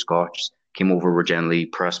 English, Scotch, came over were generally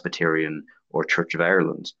Presbyterian or Church of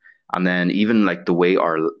Ireland. And then even like the way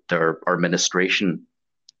their administration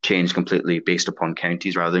changed completely based upon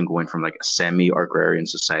counties, rather than going from like a semi-agrarian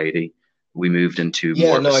society, we moved into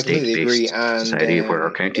more of a state-based society where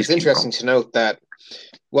our counties. It's interesting to note that,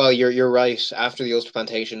 well, you're right. After the Ulster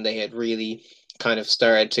Plantation, they had really kind of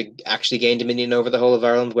started to actually gain dominion over the whole of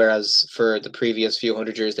Ireland, whereas for the previous few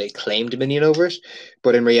hundred years they claimed dominion over it.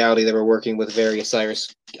 But in reality, they were working with various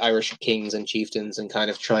Irish kings and chieftains and kind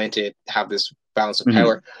of trying to have this balance of Mhm.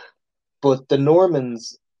 power. But the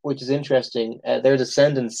Normans, which is interesting, their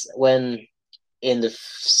descendants, when in the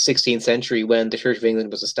 16th century, when the Church of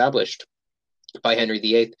England was established by Henry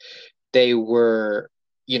VIII, they were,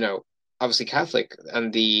 obviously Catholic,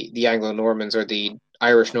 and the Anglo Normans, or the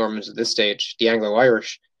Irish Normans at this stage, the Anglo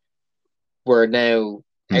Irish, were now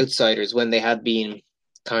Mhm. outsiders when they had been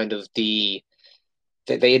kind of they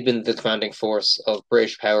had been the commanding force of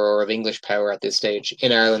British power or of English power at this stage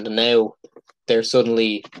in Ireland, and now they're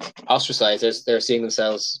suddenly ostracized. They're seeing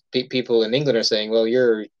themselves. People in England are saying, "Well,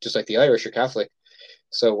 you're just like the Irish. You're Catholic,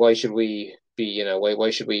 so why should we be? Why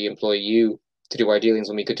should we employ you to do our dealings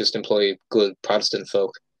when we could just employ good Protestant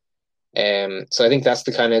folk?" So I think that's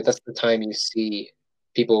the time you see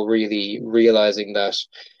people really realizing that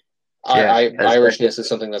Yeah, Irishness is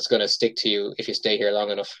something that's going to stick to you if you stay here long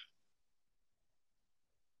enough.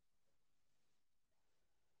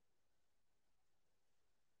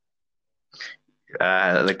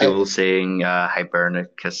 like the I, old saying,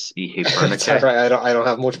 Hibernicus e it's all Hibernicae. right. I don't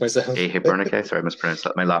have much myself. E Hibernicae. Sorry, I mispronounced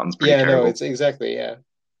that. My Latin's pretty Yeah, no, terrible. it's exactly, yeah.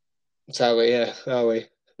 It's that way, yeah, that way.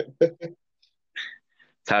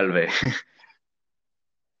 Salve.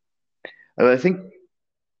 And I think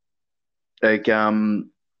like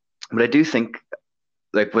but I do think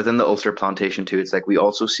like within the Ulster plantation too, it's like we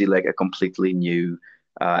also see like a completely new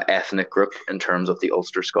ethnic group in terms of the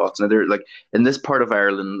Ulster Scots. Now they're like in this part of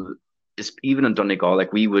Ireland, is even in Donegal,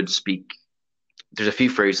 like we would speak. There's a few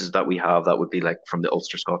phrases that we have that would be like from the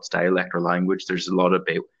Ulster Scots dialect or language. There's a lot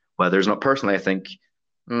about well, there's not personally. I think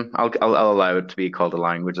I'll allow it to be called a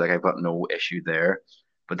language. Like I've got no issue there.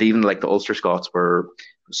 But even like the Ulster Scots were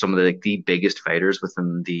some of the like the biggest fighters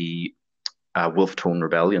within the Wolf Tone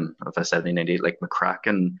Rebellion of 1798, like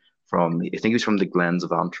McCracken from I think he was from the Glens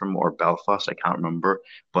of Antrim or Belfast, I can't remember.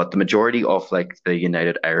 But the majority of like the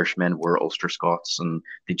United Irishmen were Ulster Scots, and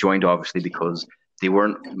they joined obviously because they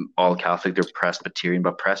weren't all Catholic, they're Presbyterian,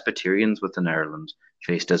 but Presbyterians within Ireland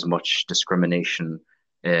faced as much discrimination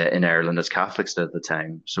in Ireland as Catholics did at the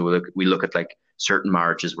time. So we look at like certain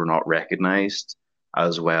marriages were not recognised,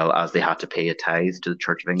 as well as they had to pay a tithe to the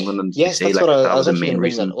Church of England. And they Yes, say that's like what that I was was a actually going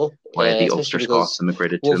main to bring that reason up, why the especially Ulster Scots because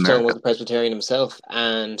immigrated to Wolfstone was America. a Presbyterian himself,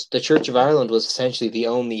 and the Church of Ireland was essentially the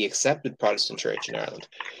only accepted Protestant church in Ireland.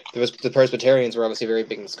 The Presbyterians were obviously very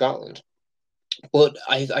big in Scotland, but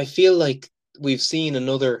I feel like we've seen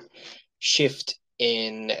another shift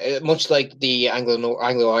in much like the Anglo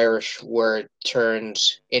Irish were turned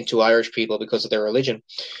into Irish people because of their religion.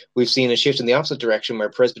 We've seen a shift in the opposite direction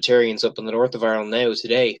where Presbyterians up in the north of Ireland now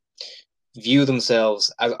today view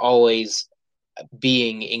themselves as always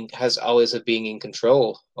being in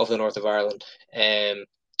control of the north of Ireland. Um,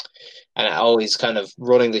 and always kind of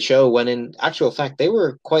running the show when in actual fact they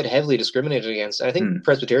were quite heavily discriminated against. I think Hmm.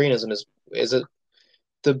 Presbyterianism is it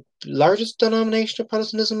the largest denomination of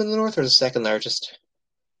Protestantism in the north or the second largest?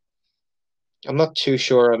 I'm not too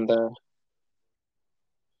sure on the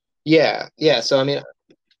yeah. So I mean,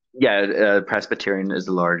 Yeah, Presbyterian is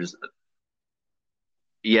the largest.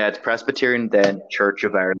 Yeah, it's Presbyterian, then Church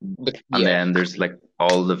of Ireland, but and yeah. then there's like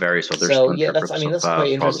all the various other So yeah, splinter that's I groups mean of that's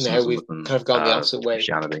quite interesting how Protestantism we've within kind of gone the opposite way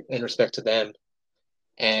Christianity. in respect to them.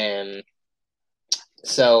 And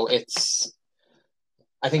so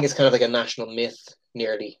I think it's kind of like a national myth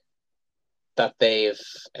nearly that they've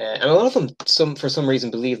and a lot of them for some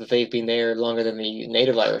reason believe that they've been there longer than the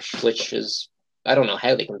native Irish, which is I don't know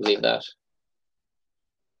how they can believe that.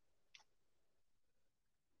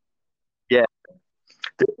 Yeah,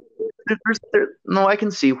 no, I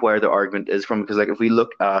can see where the argument is from because like if we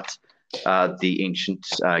look at the ancient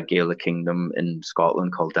Gaelic kingdom in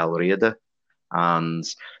Scotland called Dalriada, and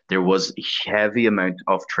there was a heavy amount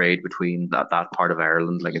of trade between that part of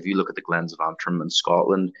Ireland. Like if you look at the Glens of Antrim in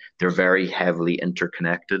Scotland, they're very heavily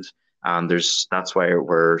interconnected, and there's that's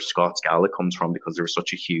where Scots Gaelic comes from because there was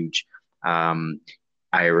such a huge um,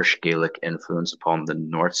 Irish Gaelic influence upon the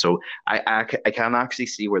north. So I can actually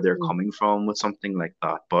see where they're coming from with something like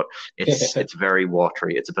that, but it's very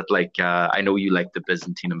watery. It's a bit like I know you like the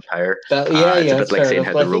Byzantine Empire. It's Yeah, a bit that's like fair saying enough.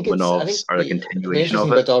 how But the I think Romanovs are a the continuation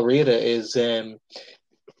interesting of it. about Dalriada is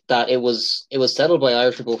that it was settled by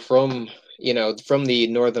Irish people from from the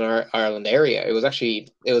Northern Ireland area. It was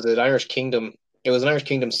an Irish kingdom. It was an Irish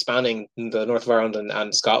kingdom spanning the north of Ireland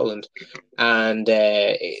and Scotland, and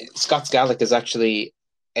Scots Gaelic is actually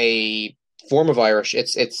a form of Irish.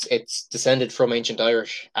 It's descended from ancient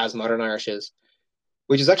Irish as modern Irish is,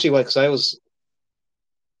 which is actually why because I was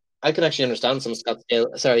I can actually understand some Scots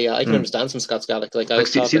Gaelic. Sorry, yeah, I can Mm. understand some Scots Gaelic. Like I Like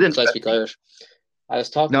was see talking the because I speak Irish. I was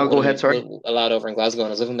talking no, with go ahead. Sorry. a lad over in Glasgow, and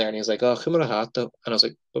I was living there, and he was like, "Oh, come on, hat though," and I was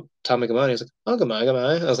like, oh, "Tommy, come on." He was like, "Oh, come on, come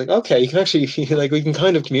on." I was like, "Okay, you can actually like we can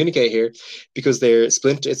kind of communicate here because they're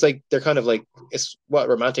splinter. It's like they're kind of like it's what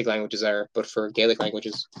romantic languages are, but for Gaelic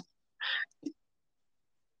languages."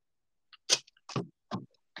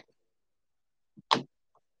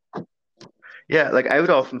 Yeah, like I would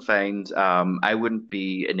often find I wouldn't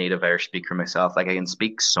be a native Irish speaker myself. Like I can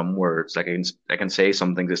speak some words, like I can say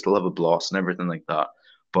some things. I still have a gloss and everything like that.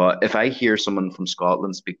 But if I hear someone from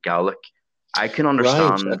Scotland speak Gaelic, I can Right.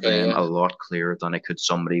 understand Okay. them Yeah. a lot clearer than I could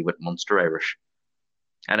somebody with Munster Irish.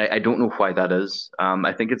 And I don't know why that is.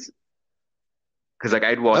 I think it's because like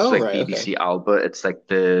I'd watch Oh, like right. Okay. BBC Alba. It's like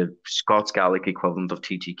the Scots Gaelic equivalent of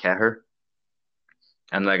TT Ceathair.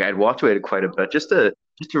 And like I'd watch it quite a bit just to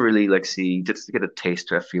really like see just to get a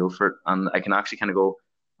taste, a feel for it, and I can actually kind of go,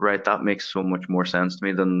 right, that makes so much more sense to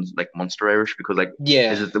me than like Munster Irish because like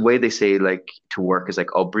Yeah. is it the way they say like to work is like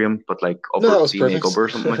Ubrium, but like No, that Uber was be make perfect. Uber or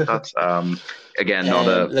something like that. Again,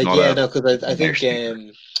 Like not yeah, a no, because I Irish think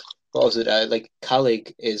speaker. what was it? Like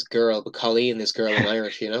colleague is girl, but Colleen is girl in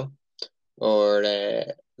Irish, you know? Or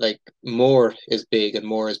like more is big and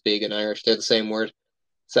more is big in Irish. They're the same word.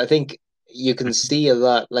 So I think you can see a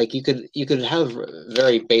lot. Like you could have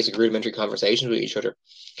very basic rudimentary conversations with each other.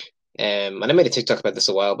 And I made a TikTok about this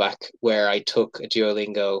a while back where I took a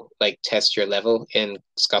Duolingo like test your level in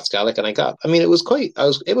Scots Gaelic, and I mean it was quite I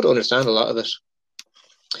was able to understand a lot of it.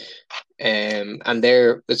 And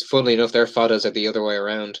it's funnily enough their fadas are the other way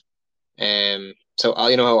around. So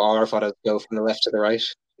you know how all our fadas go from the left to the right.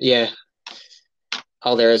 Yeah,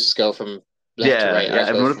 all theirs just go from left to Yeah, right. yeah, Ours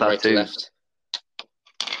I've goes noticed from that right to too. left.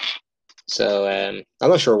 So I'm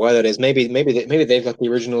not sure why that is. Maybe they've got the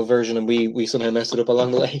original version and we somehow messed it up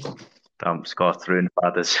along the way. Scott through and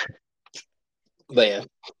fathers. But yeah.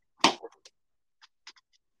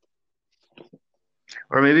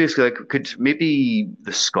 Or maybe it's like could maybe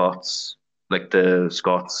the Scots, like the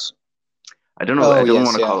Scots. I don't know. I Oh don't want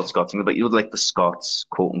yes, to yeah. call it Scots, but you would like the Scots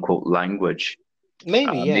quote unquote language.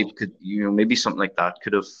 Maybe, yeah. Maybe could maybe something like that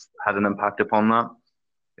could have had an impact upon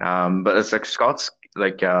that. But it's like Scots,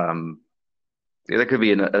 like yeah, that could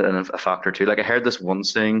be a factor too. Like I heard this one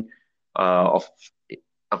saying of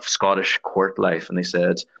Scottish court life, and they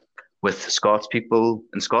said with Scots people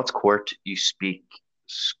in Scots court, you speak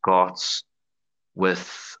Scots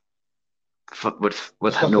with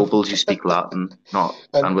with nobles, you speak Latin, not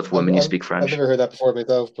and with women, you speak I've French never heard that before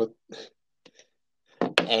myself, but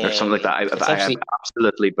or something like that. it's I have actually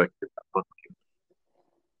absolutely butchered that, but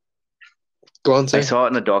go on, I sorry. saw it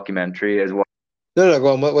in a documentary as well. No, no,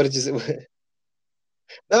 go on. What did you say?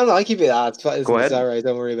 No, no, I keep it. It's fine. Go It's ahead. all right.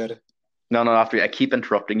 Don't worry about it. No, no, after I keep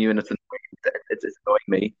interrupting you, and it's annoying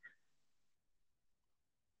me.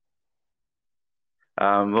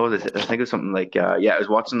 What was it? I think it was something like, yeah, I was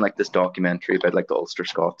watching like this documentary about like the Ulster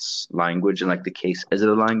Scots language and like the case, is it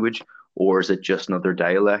a language or is it just another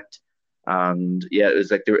dialect? And yeah, it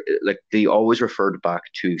was like they always referred back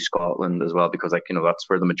to Scotland as well because like that's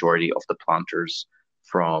where the majority of the planters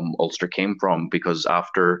from Ulster came from because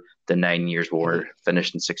after the Nine Years' War Mhm.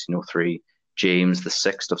 finished in 1603, James the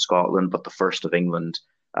Sixth of Scotland, but the First of England,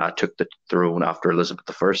 took the throne after Elizabeth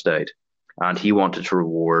the First died, and he wanted to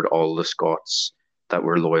reward all the Scots that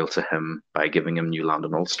were loyal to him by giving him new land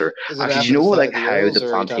in Ulster. Is it Actually, do you after know the Flight like of the how Earls, the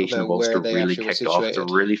or are you talking plantation of about where Ulster they really actually were kicked off? It's a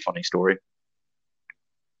situated? really funny story.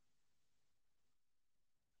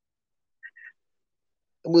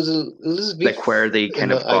 Was it Like where they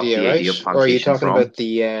kind Elizabethan of got idea, the right? idea of Or are you plantation talking from. about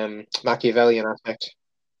the Machiavellian aspect?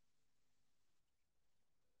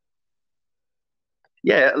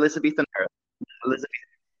 Yeah, Elizabethan era. Elizabeth,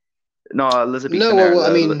 no, No, Elizabethan well, era.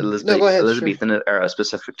 I mean, no, go ahead, sure. Elizabethan era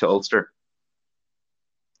specific to Ulster.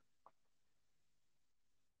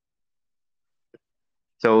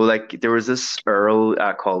 So like there was this earl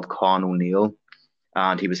called Con O'Neill,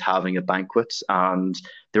 and he was having a banquet, and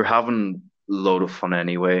they were having a load of fun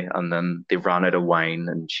anyway. And then they ran out of wine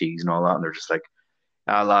and cheese and all that, and they're just like,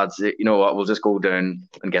 ah, lads, you know what? We'll just go down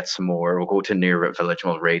and get some more. We'll go to near village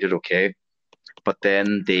and we'll raid it, okay? But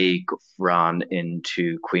then they ran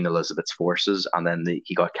into Queen Elizabeth's forces, and then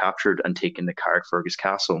he got captured and taken to Carrickfergus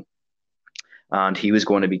Castle, and he was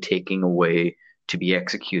going to be taken away to be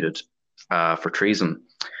executed for treason.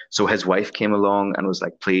 So his wife came along and was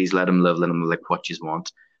like, "Please let him live. Let him like what you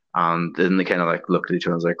want." And then they kind of like looked at each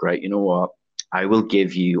other and was like, "Right, you know what? I will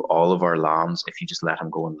give you all of our lands if you just let him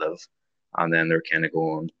go and live." And then they're kind of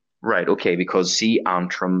going, "Right, okay," because see,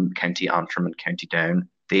 Antrim, County Antrim, and County Down,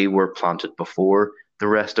 they were planted before the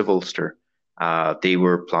rest of Ulster. They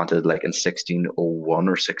were planted like in 1601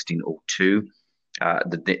 or 1602.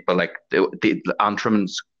 But like the Antrim and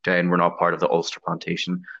Down were not part of the Ulster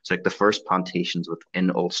plantation. So like the first plantations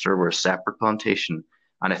within Ulster were a separate plantation,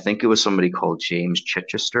 and I think it was somebody called James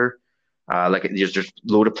Chichester. Like there's a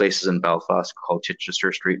load of places in Belfast called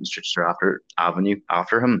Chichester Street and Chichester after Avenue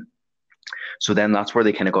after him. So then that's where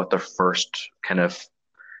they kind of got their first kind of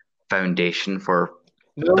foundation for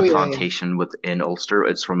No, the yeah, yeah. plantation within Ulster.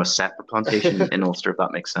 It's from a separate plantation in Ulster, if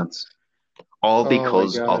that makes sense. All Oh my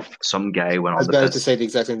because God. of some guy went I on was the about to piss. say the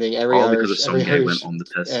exact same thing. All because of some Every guy went Irish on the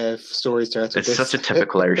piss. story starts with It's such this. a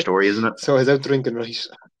typical Irish story, isn't it? So I was out drinking, right?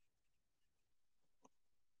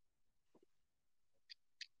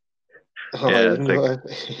 Oh, I Yeah, it's wouldn't like go.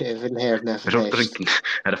 I wouldn't have I nothing don't out. drink.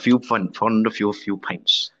 Had a few fun a few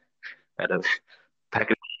pints. Had a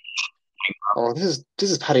pack of, Oh, this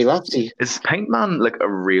is Paddy Lopsy. is Pint Man like a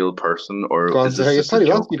real person or Go on, is this sorry, it's just a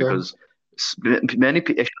Paddy joke? Lopsy, Don. Because many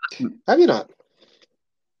people, Have you not?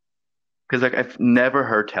 because like I've never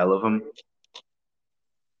heard tell of him.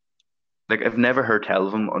 Like I've never heard tell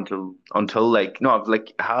of him until like no I've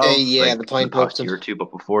like have Yeah, like the in the pint past posting. year or two,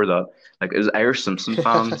 but before that, like it was Irish Simpson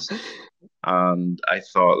fans, and I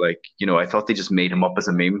thought like I thought they just made him up as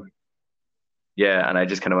a meme. Yeah, and I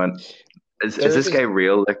just kind of went, is There's this a guy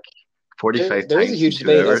real? Like there is a 45 pints in huge two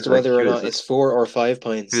debate as hours? to Like whether or not it's 4 or 5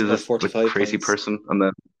 pints who is or this like 45 crazy pints. person? And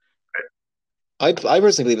then I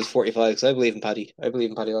personally believe it's 45 because I believe in Paddy. I believe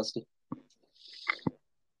in Paddy Lopsy.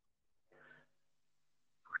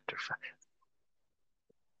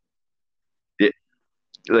 yeah,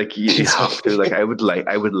 like you So have to like I would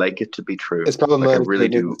like it to be true. it's Like I problematic for really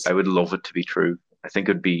do. Newtons. I would love it to be true. I think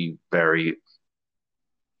it'd be very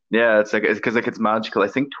yeah. It's like it's because like it's magical. I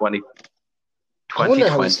think I wonder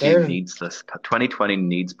how he 2020 started needs this. 2020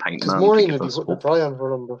 needs Pint because Man to Maureen give would be us putting a hope pry on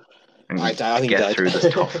for him, but and I think he get died. through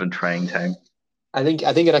this tough and trying time. I think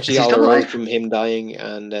it Is actually he all still arose alive? from him dying,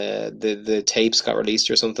 and the tapes got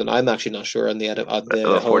released or something. I'm actually not sure on the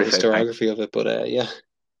whole 45 pints. historiography of it, but yeah,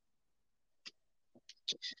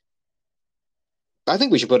 I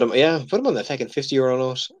think we should put him. Yeah, put him on the fucking €50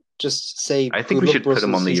 note. Just say I think good we luck, should put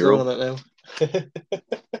him Brussels. on the He's going euro. on it now.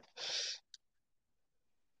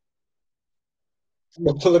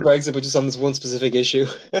 We'll pull a Brexit, but just on this one specific issue.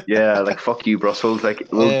 Yeah, like fuck you, Brussels. Like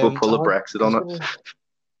we'll pull a Oh, Brexit I on was it. gonna.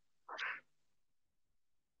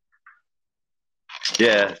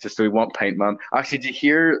 Yeah, just we want Pint Man. Actually, did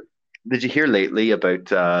you hear lately about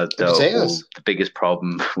The potatoes. the biggest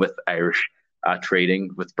problem with Irish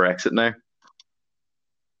trading with Brexit now?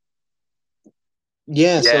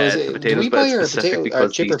 Yeah. So Yeah, it's the do potatoes, we but buy it's specific our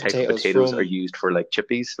because these chipper type of potatoes potatoes are from used for like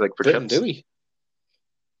chippies, like for Britain? Do chips. we?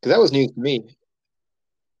 Because that was news to me.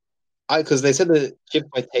 I because they said the chips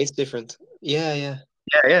might taste different. Yeah, yeah.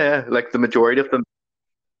 Yeah, yeah, yeah. Like the majority of them.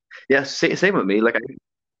 Yeah, same with me. Like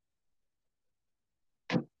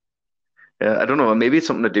I don't know. Maybe it's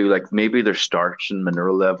something to do like maybe their starch and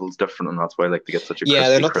mineral levels different, and that's why like they get such a Yeah,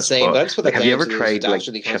 they're crispy not the crisp. same. But But I just put like, that have you down ever to the tried like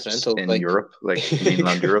absolutely chips continental. in Like, Europe, like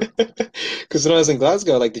mainland Europe? because when I was in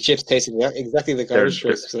Glasgow, like the chips tasted exactly like They're, Irish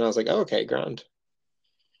they're crisps, and I was like, oh, okay, grand.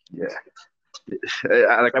 yeah.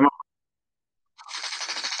 Like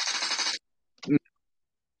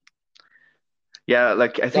yeah,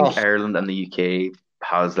 like I think Oh, Ireland and the UK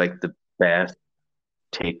has like the best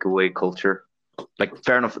takeaway culture. Like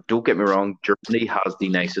fair enough, don't get me wrong, Germany has the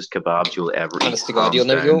nicest kebabs you'll ever eat, honest to God, hands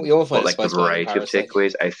down. you won't find But a like the spice bag in variety of Paris. Like,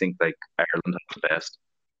 takeaways, I think like Ireland has the best.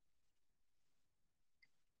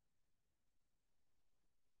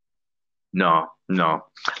 No, no.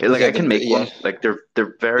 Like okay, I can make yeah, one. Like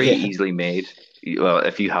they're very yeah. easily made. Well,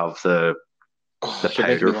 if you have the Oh, you're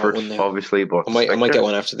making me powder for want it, one now. obviously, but I like might get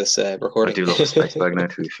one after this I recording. do love a spice bag now,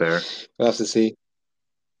 to be fair. We'll have to see.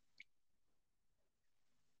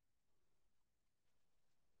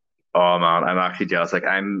 Oh man, I'm actually jealous.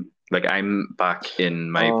 I'm back in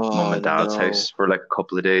my mum Oh and dad's no. house for like a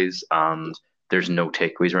couple of days, and there's no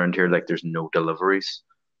takeaways around here. Like there's no deliveries,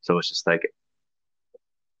 so it's just like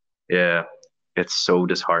yeah, it's so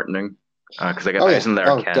disheartening. Because like if Oh I was yeah. in Oh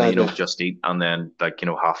Letterkenny, God, yeah. just eat, and then like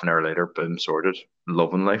half an hour later, boom, sorted,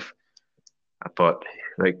 loving life. But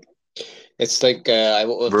like It's like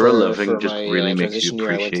rural for living just my really makes you transition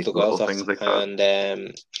year, I went to the appreciate little Guelph, things like that. and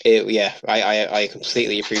yeah, I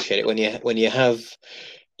completely appreciate it when you have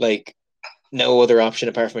like no other option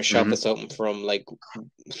apart from a shop Hmm. that's open from like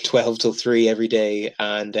 12 till 3 every day,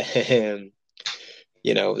 and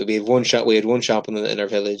we had one shop in our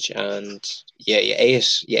village, and yeah, you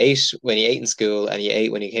ate when you ate in school, and you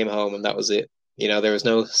ate when you came home, and that was it. There was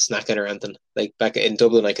no snacking or anything. Like back in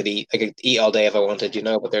Dublin, I could eat all day if I wanted,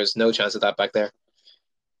 but there's no chance of that back there.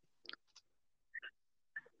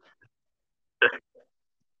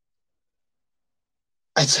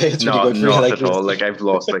 I'd say it's really No, good for you. not Like, at all. Like I've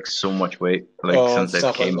lost like so much weight like oh, since I've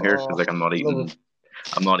stop! came here because like Love it.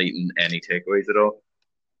 I'm not eating any takeaways at all.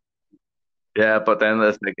 Yeah, but then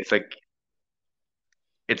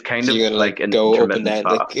it's kind So of you're gonna like like an go up and down. a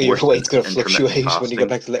Like your forced weight's gonna intermittent fluctuate when you go fasting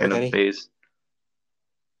back to kind of Letterkenny. phase.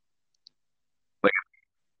 Like,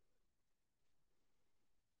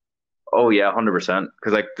 oh yeah, 100%.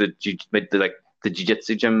 Because like the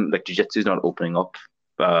jiu-jitsu gym, like jiu-jitsu's not opening up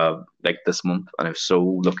like this month, and I was so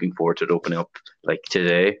looking forward to it opening up like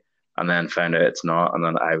today, and then found out it's not, and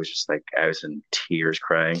then I was just like I was in tears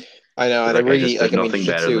crying I know, because and I like I really just there's like. I mean, nothing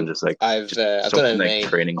better than jiu-jitsu. just like I've done something like MMA,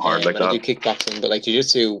 training hard like and I that. do kickboxing, but like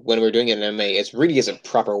jiu-jitsu, when we're doing it in MMA, it really is a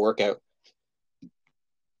proper workout.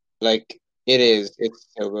 Like it is. It's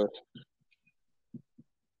so good.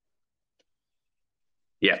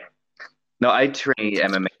 Yeah. No, I train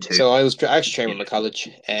MMA too. So I actually trained with my college.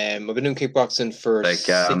 I've been doing kickboxing for Like,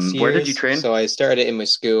 where did you six years. train? So I started it in my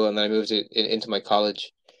school, and then I moved it into my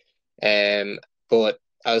college. But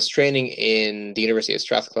I was training in the University of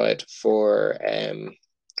Strathclyde for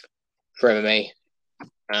MMA,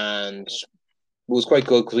 and it was quite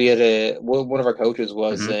good because we had one of our coaches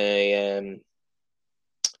was Hmm.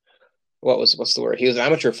 what's the word? He was an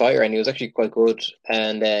amateur fighter, and he was actually quite good.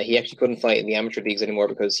 And he actually couldn't fight in the amateur leagues anymore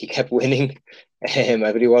because he kept winning.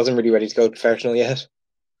 But he wasn't really ready to go professional yet.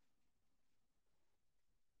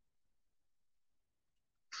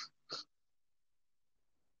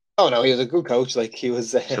 Oh no, he was a good coach. Like he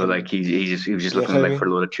was, So like he was just you know looking what I like for a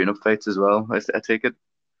mean? load of tune-up fights as well. I take it.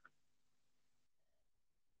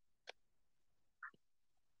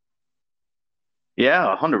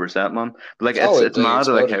 Yeah, 100%, man. But like Oh, it's it's mad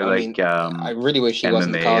like exploded. how I mean, like I really wish he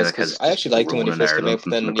wasn't the MMA cause like because has I just actually liked him when grown he in first came Ireland out. But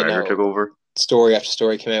since then McGregor took over. story after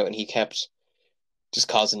story came out, and he kept just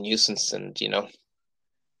causing nuisance. And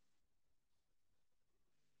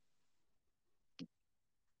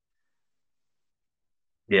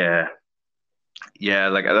Yeah. Yeah,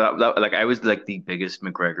 like I was like the biggest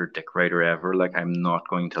McGregor dick rider ever. Like I'm not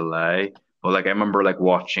going to lie, but like I remember like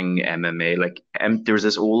watching MMA. Like there was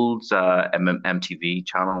this old MTV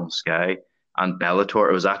channel on Sky and Bellator.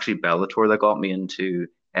 It was actually Bellator that got me into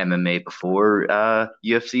MMA before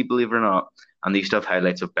UFC, believe it or not. And they used to have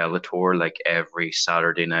highlights of Bellator like every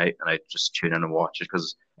Saturday night, and I just tune in and watch it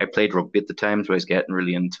because I played rugby at the time, so I was getting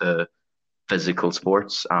really into physical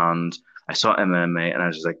sports, and I saw MMA and I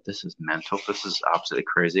was just like, this is mental. This is absolutely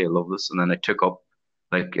crazy. I love this. And then I took up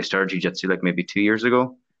like I started jiu-jitsu like maybe 2 years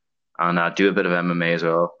ago, and I do a bit of MMA as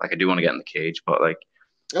well. Like I do want to get in the cage, but like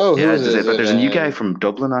oh, who yeah, was it? Is but it there's a new guy from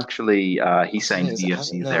Dublin actually. He what's his signed name? to Is the it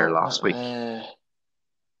UFC there no, last not week.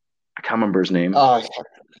 I can't remember his name. oh,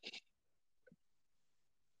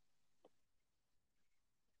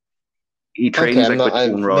 He okay. trains I'm like not. with I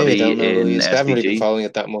Owen maybe I Roddy don't know who he in is. 'Cause I haven't really been SBG. following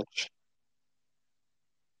it that much.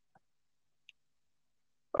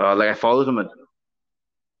 Like I followed him at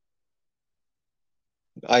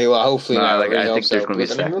Well, hopefully no, now. I like really I hope think there's so going to be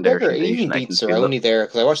because a I mean secondary McGregor he even sensation. I beat can feel it. Cerrone there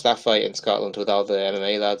because I watched that fight in Scotland with all the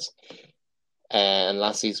MMA lads. And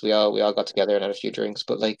last season we all got together and had a few drinks.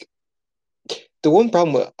 But like the one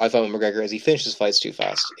problem I found with McGregor is he finishes fights too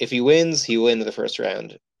fast. If he wins, he wins the first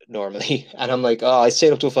round normally. And I'm like, oh, I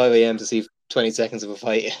stayed up till 5 a.m. to see 20 seconds of a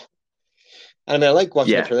fight. And I mean, I like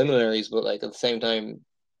watching the Yeah, preliminaries, but like at the same time,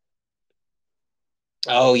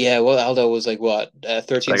 oh yeah, well Aldo was like what,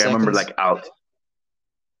 13 like I remember seconds. like out.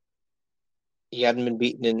 He hadn't been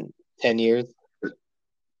beaten in 10 years.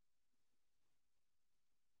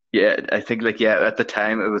 Yeah, I think like yeah, at the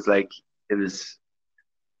time it was like it was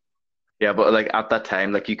yeah, but like at that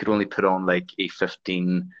time like you could only put on like a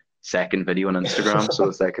 15-second video on Instagram. So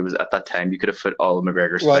it's like it was at that time you could have put all of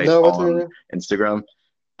McGregor's What? fights No, what's on it? Instagram.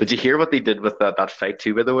 Did you hear what they did with that fight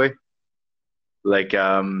too, by the way? Like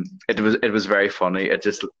it was very funny. It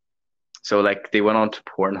just so like they went on to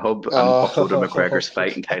Pornhub and uploaded Oh, McGregor's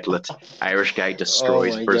fight and titled it Irish guy oh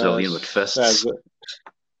destroys my Brazilian with gosh, fists.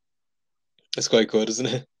 that's quite good, isn't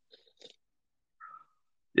it?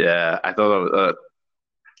 Yeah, I thought that was,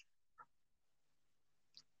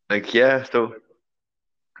 like yeah, so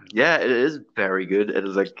yeah, it is very good. It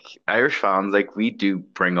is like Irish fans, like we do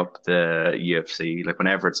bring up the UFC, like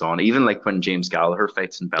whenever it's on, even like when James Gallagher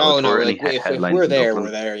fights in Oh no, Bellator and he like if headlines we're in there, Dublin,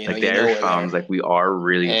 we're there. like the You know Irish we're there. fans, like we are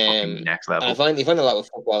really fucking And next I level. find you find a lot with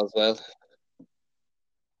football as well.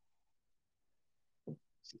 Do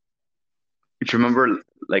you remember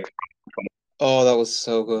like Oh, that was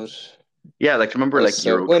so good. yeah, like do you That remember was like so.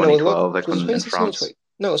 Euro Wait, no, '2012, like was it when in 2016 or France? 20?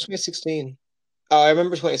 No, it was 2016. Oh, I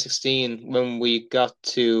remember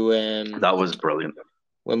 2016 That was brilliant.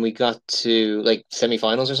 when we got to like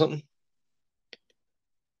semifinals or something.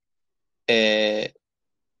 Uh,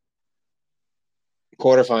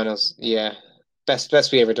 quarterfinals. Yeah,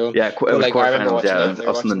 best we ever done. Yeah, it But was like I remember quarterfinals. watching Yeah, that, it and was we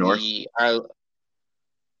were us in the watching north.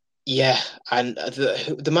 yeah, and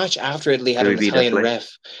the match after Italy had Did we an beat Italian Italy?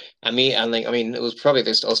 ref, and me and like I mean it was probably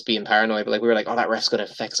just us being paranoid, but like we were like, oh, that ref's gonna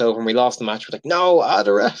feck us over, and we lost the match. We're like, no,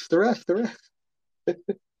 the ref.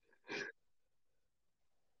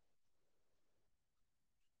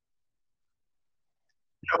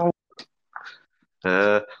 No.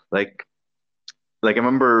 Uh, like I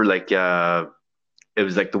remember it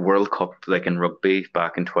was like the World Cup like in rugby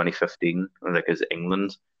back in 2015, like as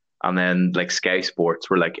England. And then like Sky Sports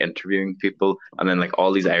were like interviewing people, and then like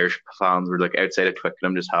all these Irish fans were like outside of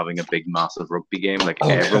Twickenham just having a big massive rugby game. Like Oh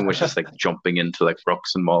everyone was god. just like jumping into like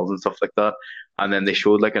rucks and malls and stuff like that. And then they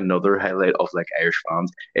showed like another highlight of like Irish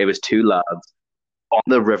fans. It was two lads on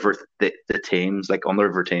the river, the Thames, like on the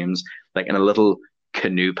River Thames, like in a little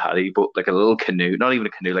canoe paddy boat, like a little canoe, not even a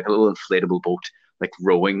canoe, like a little inflatable boat, like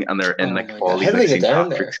rowing, and they're in Oh like my all god. How these did like they get St. down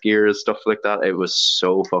Patrick's there? gear and stuff like that. It was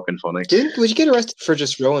so fucking funny. Didn't would you get arrested for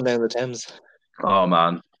just rowing down the Thames? Oh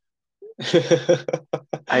man,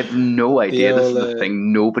 I have no The idea. This old is the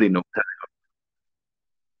thing. Nobody knows.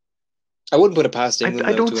 I wouldn't put it past England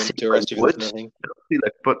I though don't see to why you arrest you for would. that kind of thing. I don't see,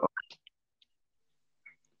 like, but I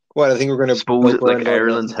What, I think we're gonna suppose go like burn Northern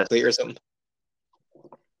Ireland's Ireland history. complete or something.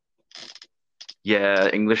 Yeah,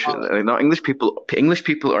 Oh, no, English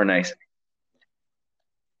people are nice.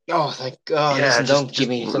 oh thank God. Yeah, Listen, just don't like give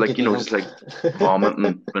me just hope. like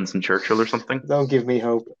vomiting Winston Churchill or something. Don't give me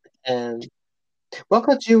hope. Um, what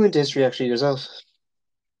got you into history actually yourself?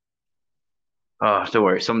 Oh, don't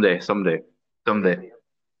worry. Someday.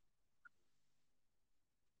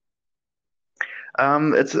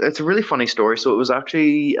 It's a really funny story. So it was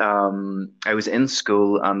actually I was in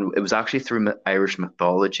school, and it was actually through Irish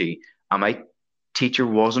mythology, and my teacher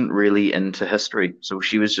wasn't really into history, so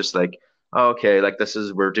she was just like, oh, okay, like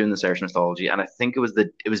we're doing this Irish mythology, and I think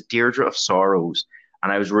it was Deirdre of Sorrows,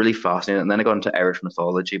 and I was really fascinated, and then I got into Irish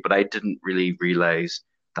mythology, but I didn't really realize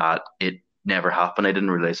that it never happened. I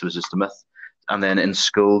didn't realize it was just a myth. And then in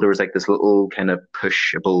school, there was like this little kind of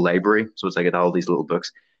pushable library. So it's like it had all these little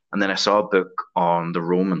books. And then I saw a book on the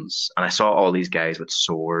Romans, and I saw all these guys with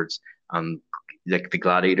swords and like the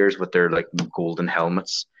gladiators with their like golden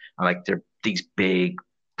helmets, and like they're these big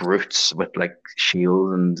brutes with like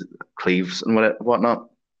shields and cleaves and whatnot.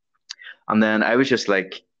 And then I was just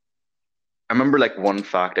like, I remember like one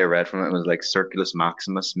fact I read from it was like Circulus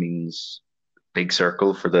Maximus means big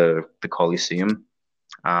circle for the Colosseum,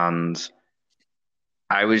 and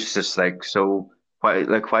I was just like, so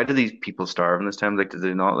why do these people starve in this time? Like, did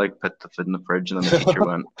they not like put the food in the fridge? And then the teacher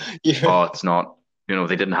went, Yeah, oh, it's not, they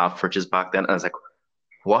didn't have fridges back then. And I was like,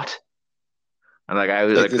 what? And like I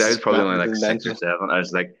this was is probably only like six or invented. seven. I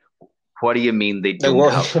was like, what do you mean they They don't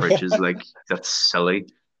were. have fridges? Like, that's silly.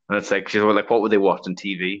 And it's like, she's like, what would they watch on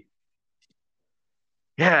TV?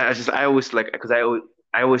 Yeah, I always like, because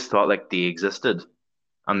I always thought like they existed.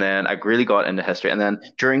 And then I really got into history. And then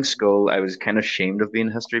during school, I was kind of ashamed of being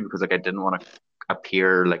in history because like I didn't want to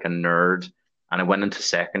appear like a nerd. And I went into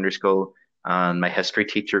secondary school, and my history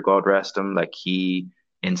teacher, God rest him, like he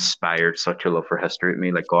inspired such a love for history with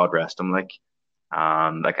me. Like God rest him, like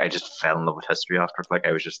I just fell in love with history after. Like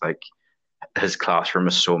I was just like his classroom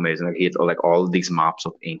is so amazing. Like he had like all of these maps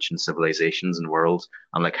of ancient civilizations and worlds,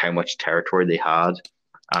 and like how much territory they had.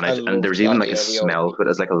 I And there love was even that. like a Yeah, smell to it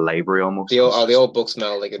as like a library almost. It was the just old book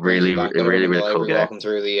smell. Like it brings you back. I remember really, being in the really cool library, guy.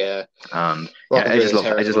 And yeah, walking through the I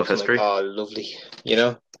terrace just love books. I'm like, history. oh, lovely. You know.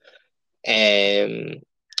 Um,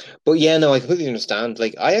 but yeah, no, I completely understand.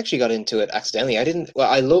 Like, I actually got into it accidentally. I didn't. Well,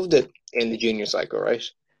 I loved it in the junior cycle, right?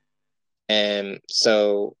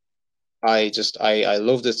 So I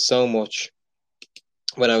loved it so much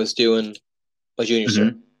when I was doing my junior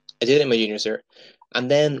cert. Hmm. I did it in my junior cert, and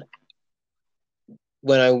then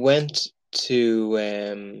when I went to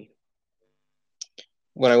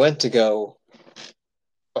when I went to go,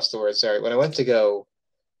 what's the word? Sorry, when I went to go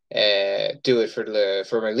do it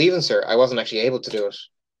for my leaving cert, I wasn't actually able to do it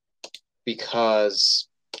because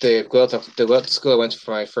the school I went to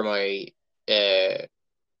for my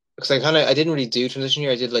because I didn't really do transition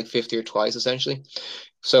year. I did like fifth year twice essentially.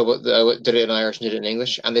 So but I did it in Irish and did it in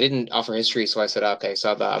English, and they didn't offer history, so I said, okay,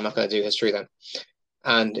 so that I'm not going to do history then.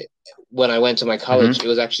 And when I went to my college, Hmm. it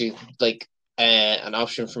was actually like an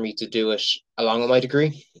option for me to do it along with my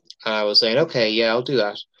degree. And I was saying, okay, yeah, I'll do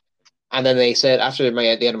that. And then they said after at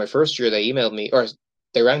the end of my first year, they emailed me or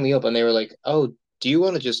they rang me up and they were like, "Oh, do you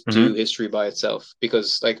want to just do Hmm. history by itself?"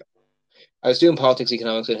 Because like I was doing politics,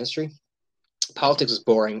 economics, and history. Politics was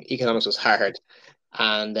boring, economics was hard,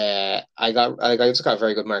 and I just got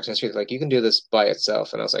very good marks in history. Like you can do this by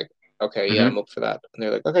itself, and I was like, okay, yeah, Hmm. I'm up for that. And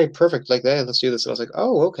they're like, okay, perfect, like, yeah, let's do this. And I was like,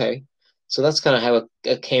 oh, okay. So that's kind of how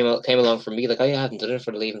it came along for me. Like, I hadn't done it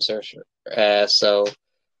for the Leaving Cert, so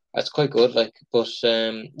that's quite good. Like, but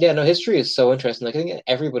yeah, no, history is so interesting. Like, I think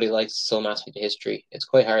everybody likes some aspect of history. It's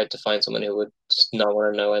quite hard to find someone who would just not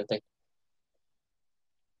want to know anything.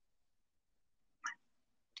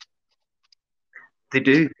 They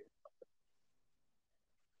do,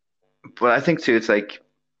 but I think too, it's like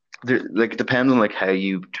there, like it depends on like how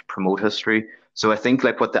you promote history. So I think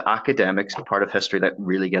like what the academics part of history that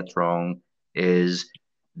really gets wrong is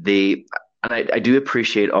they, and I do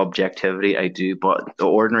appreciate objectivity, I do, but the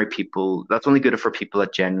ordinary people, that's only good for people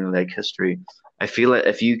that genuinely like history. I feel like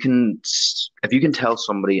if you can tell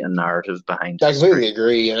somebody a narrative behind I completely history,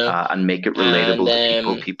 agree, you know. and make it And relatable to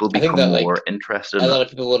people, people I think become that more like interested a in it. lot of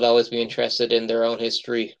people would always be interested in their own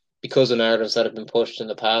history because of narratives that have been pushed in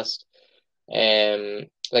the past.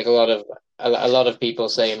 Like a lot of people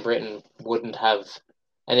say in Britain wouldn't have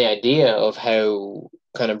any idea of how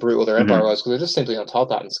kind of brutal their empire Hmm. was because they're just simply not taught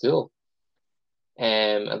that in school.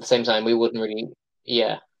 At the same time, we wouldn't really,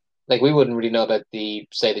 yeah, like we wouldn't really know about the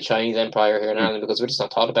say the Chinese Empire here in Ireland because we're just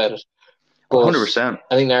not taught about it. But 100%.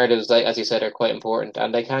 I think narratives, like as you said, are quite important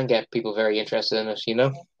and they can get people very interested in it. You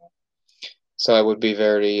know, so I would be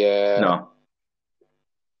very No,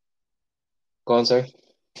 go on, sorry.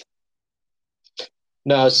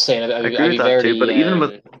 No, I was just saying I agree I'd with be that too. But even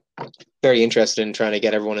with, very interested in trying to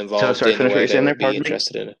get everyone so involved sorry, in a finish what way you're that saying there, would be pardon me.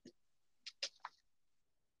 interested in it.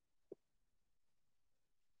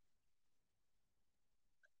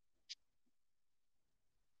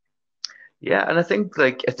 Yeah, and I think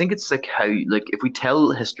it's like how like if we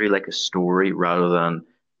tell history like a story rather than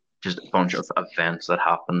just a bunch of events that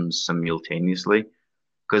happen simultaneously.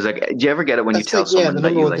 Because like, do you ever get it when you That's tell like, yeah, the someone that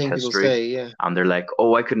number you one like thing people history say, yeah. and they're like,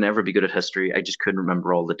 "Oh, I could never be good at history. I just couldn't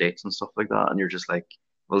remember all the dates and stuff like that." And you're just like,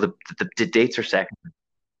 "Well, the dates are second."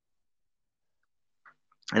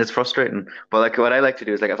 And it's frustrating. But like what I like to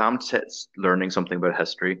do is like if I'm learning something about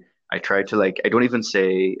history, I try to like I don't even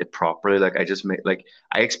say it properly. Like I just make like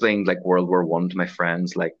I explained like World War I to my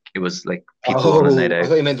friends. Like it was like people on a night Oh, I out.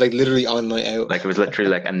 thought you meant like literally on night out. Like it was literally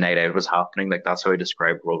like a night out was happening. Like that's how I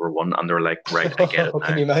described World War I, and they're like, "Right, I get it Can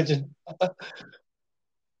now." you imagine?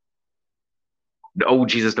 Oh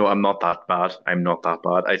Jesus, no, I'm not that bad. I'm not that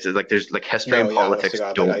bad. I just like there's like history No, and yeah, honest to politics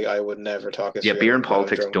God, like don't. I would never talk Yeah, history beer and when I'm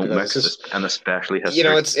politics drunk don't because it's mix, just and especially you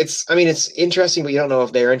know history. it's I mean it's interesting, but you don't know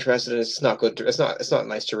if they're interested, and it's not good. It's not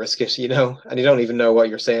nice to risk it, you know, and you don't even know what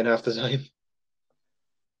you're saying half the time.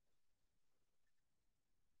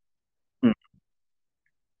 Mm.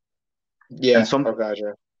 And Yeah, some oh God,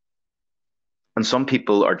 yeah, and some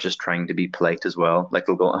people are just trying to be polite as well. Like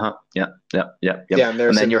they'll go, uh-huh, yeah, yeah, yeah, yeah. yeah, and they're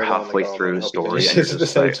And then sitting you're there going like, halfway oh man, through I a hope he story and you're finishes at the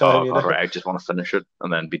just same like, time, oh you God, know. right, I just want to finish it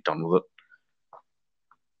and then be done with it.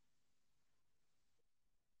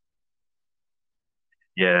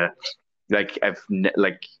 Yeah. Like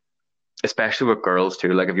like especially with girls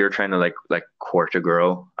too. Like if you're trying to like court a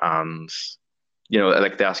girl and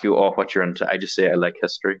like they ask you, oh, what you're into, I just say I like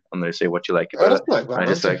history, and they say what you like Oh, about it. that's not a And bad I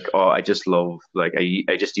just answer. like, oh, I just love like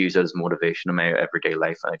I just use it as motivation in my everyday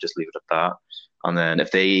life, and I just leave it at that. And then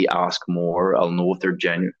if they ask more, I'll know if they're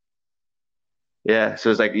genuine. Yeah, so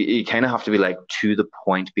it's like you kind of have to be like to the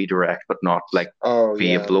point, be direct, but not like Oh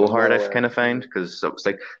be a yeah, I'm blowhard. well I kind aware. of find because it's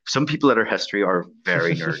like some people that are history are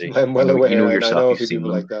very nerdy. I'm You well know, aware, and I yourself. know a You've few seen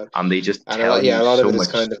people them, like that. and they just And tell you a lot of so it is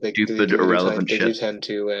much kind of stupid, irrelevant they do shit. tend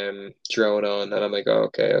to drone on, and I'm like, oh,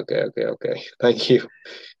 okay, okay, okay, okay, thank you.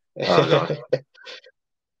 Oh God,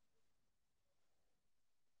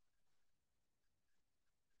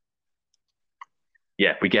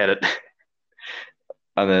 yeah, we get it.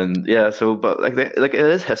 And then yeah, so but like it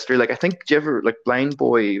is history. Like I think do you ever like Blind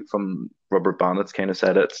Boy from Rubber Bandits kind of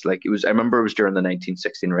said it. It's like it was. I remember it was during the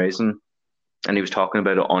 1916 Rising, and he was talking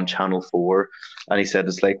about it on Channel 4, and he said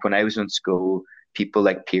it's like when I was in school, people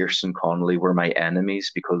like Pierce and Connolly were my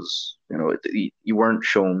enemies because you weren't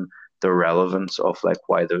shown the relevance of like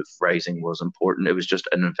why the Rising was important. It was just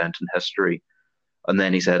an event in history. And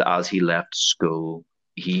then he said as he left school,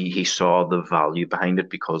 he saw the value behind it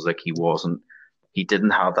because like he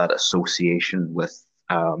didn't have that association with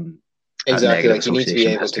that Exactly, negative like you need to be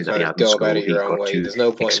association with able to history that he kind of had in go about school. it He your own got way. to There's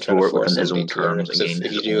no point in trying to explore it force within his somebody own to learn it terms and because gain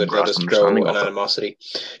if you his do own it, they'll grasp just and grow understanding an of it. animosity,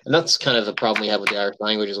 and that's kind of the problem we have with the Irish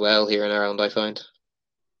language as well here in Ireland. I find.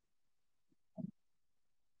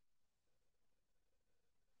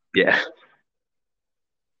 Yeah,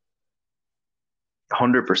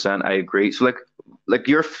 100%. I agree. So like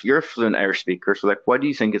you're a fluent Irish speaker. So like, what do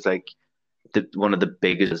you think is like one of the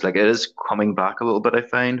biggest? Like it is coming back a little bit, I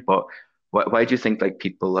find, but Why do you think like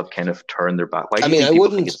people have kind of turned their back? Why I do you mean, I think people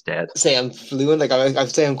think wouldn't it's dead? say I'm fluent. Like I'd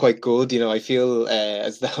say I'm quite good. I feel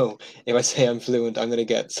as though if I say I'm fluent, I'm going to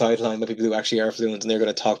get sidelined by people who actually are fluent, and they're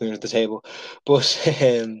going to talk me under the table. But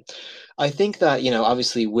I think that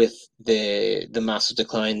obviously with the massive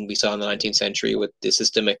decline we saw in the 19th century, with the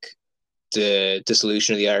systemic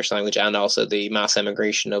dissolution of the Irish language, and also the mass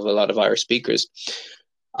emigration of a lot of Irish speakers,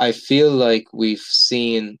 I feel like we've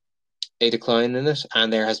seen a decline in it,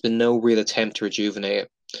 and there has been no real attempt to rejuvenate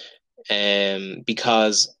it.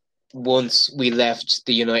 Because once we left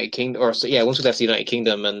the United Kingdom, or so, yeah, once we left the United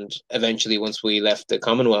Kingdom, and eventually once we left the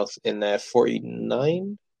Commonwealth in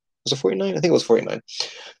 49, was it 49? I think it was 49.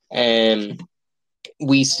 Um,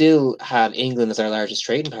 we still had England as our largest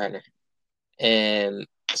trading partner.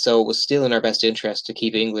 So it was still in our best interest to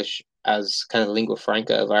keep English as kind of the lingua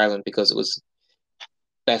franca of Ireland, because it was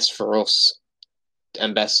best for us,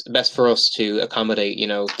 and best for us to accommodate,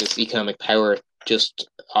 this economic power just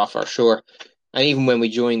off our shore. And even when we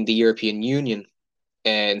joined the European Union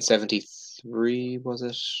in '73, was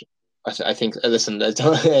it? I think. Listen,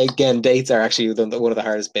 again, dates are actually one of the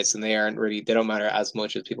hardest bits, and they don't matter as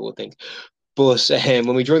much as people would think. But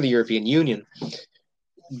when we joined the European Union,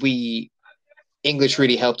 we English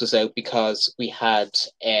really helped us out because we had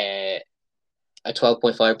a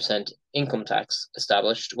 12.5% income tax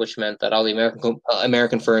established, which meant that all the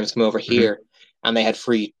American firms come over Hmm. here, and they had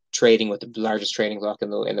free trading with the largest trading bloc in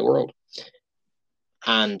the world.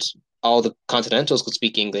 And all the continentals could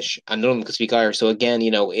speak English, and none of them could speak Irish. So again,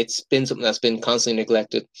 it's been something that's been constantly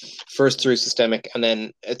neglected, first through systemic, and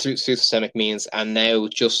then through systemic means, and now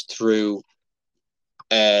just through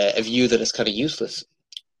a view that is kind of useless.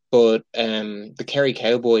 But the Kerry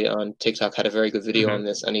Cowboy on TikTok had a very good video on Hmm.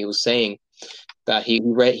 this, and he was saying that he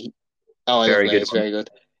read. Oh, I love Very him. good He's one. very good.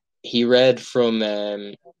 He read from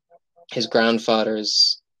his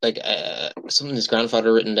grandfather's, like something his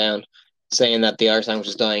grandfather written down, saying that the Irish language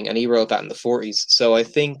is dying, and he wrote that in the 40s. So I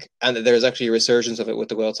think, and there's actually a resurgence of it with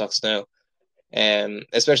the World Talks now,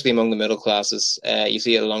 especially among the middle classes. You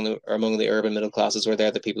see it among the urban middle classes, where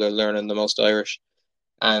they're the people who are learning the most Irish,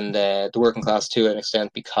 and the working class to an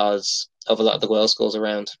extent, because of a lot of the Welsh schools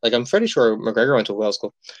around. Like I'm pretty sure McGregor went to a Welsh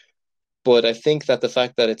school, but I think that the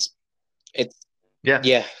fact that it's Yeah,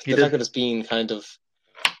 yeah, he the fact did. that it's being kind of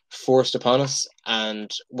forced upon us, and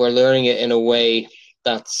we're learning it in a way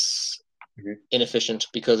that's Hmm. inefficient,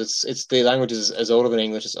 because it's the language is older than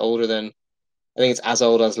English. It's older than I think it's as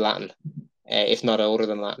old as Latin, if not older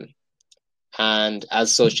than Latin. And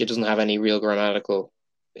as such, it doesn't have any real grammatical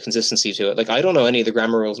consistency to it. Like I don't know any of the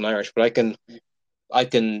grammar rules in Irish, but I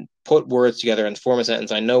can put words together and form a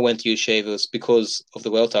sentence. I know when to use seamus because of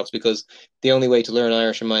the Welsh Talks, because the only way to learn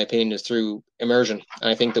Irish, in my opinion, is through immersion. And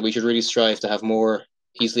I think that we should really strive to have more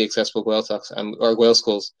easily accessible Welsh Talks, or Welsh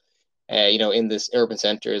schools, in this urban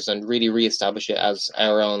centres, and really re-establish it as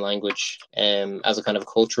our own language, as a kind of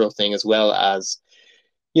cultural thing, as well as,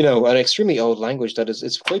 an extremely old language that is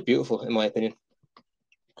it's quite beautiful, in my opinion.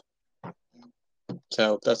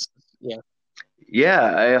 So that's, yeah. Yeah,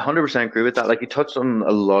 I 100% agree with that. Like you touched on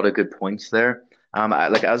a lot of good points there.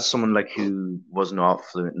 Like as someone like who was not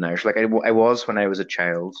fluent in Irish, like I was when I was a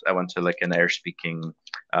child. I went to like an Irish speaking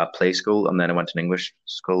play school, and then I went to an English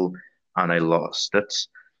school, and I lost it.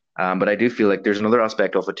 But I do feel like there's another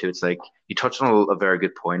aspect of it too. It's like you touched on a very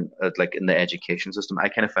good point. Like in the education system, I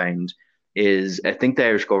kind of find is I think the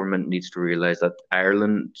Irish government needs to realize that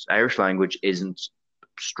Irish language isn't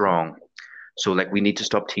strong. So like we need to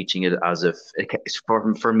stop teaching it as if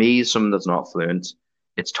for me, someone that's not fluent,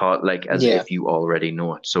 it's taught like as Yeah. if you already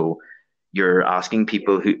know it. So you're asking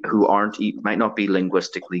people who aren't might not be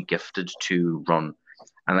linguistically gifted to run.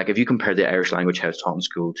 And like if you compare the Irish language how it's taught in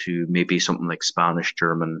school to maybe something like Spanish,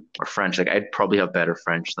 German, or French, like I'd probably have better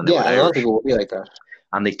French than I Yeah, would and a lot of Irish. people will be like that.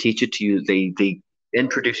 And they teach it to you, they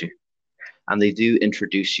introduce you and they do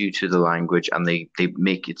introduce you to the language and they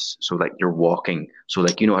make it so like you're walking so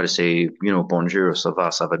like you know how to say bonjour,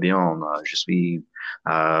 ça va bien, je suis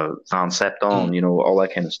 27 ans, Mm. all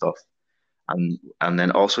that kind of stuff. And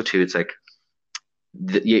then also too it's like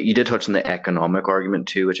you did touch on the economic argument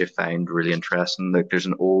too, which I find really interesting. Like there's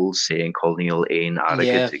an old saying called Neil Ain Agacha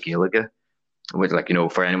Yeah. to Gaeilge, with like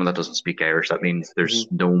for anyone that doesn't speak Irish, that means there's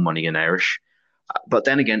Mhm. no money in Irish. But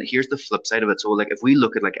then again, here's the flip side of it. So like if we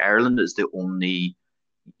look at like Ireland is the only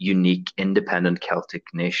unique independent Celtic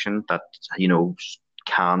nation that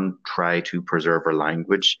can try to preserve our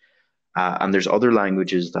language. And there's other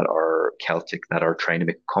languages that are Celtic that are trying to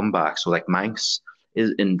make a comeback. So like Manx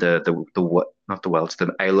is in the not the Welsh,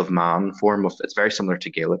 the Isle of Man form of it's very similar to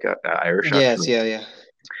Gaelic Irish Yes, actually, yeah, yeah.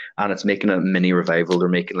 and it's making a mini revival. They're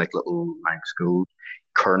making like little Manx schools.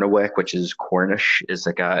 Kernewek, which is Cornish, is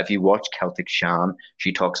like if you watch Celtic Shan,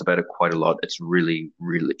 she talks about it quite a lot. It's really,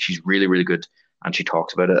 really, she's really, really good, and she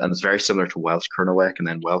talks about it, and it's very similar to Welsh Kernewek. And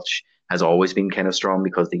then Welsh has always been kind of strong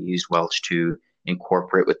because they used Welsh to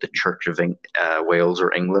incorporate with the Church of Wales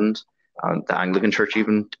or England, and the Anglican Church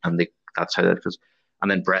even, and that's how that goes. And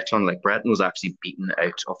then Breton, like Breton was actually beaten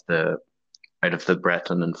out of the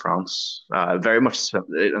Breton in France. Very much,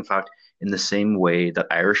 in fact, in the same way that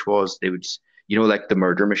Irish was, they would, like the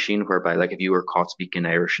murder machine, whereby like if you were caught speaking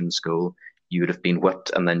Irish in school, you would have been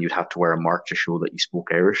whipped, and then you'd have to wear a mark to show that you spoke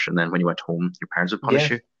Irish, and then when you went home, your parents would punish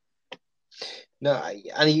Yeah. you. No,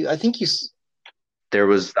 I think you. There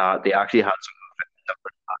was that they actually had some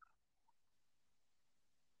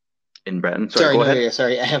in Britain. Sorry, Sorry, go no, ahead. yeah,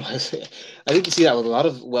 sorry. I think you see that with a lot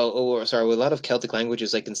of with a lot of Celtic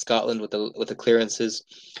languages, like in Scotland with the clearances.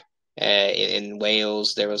 In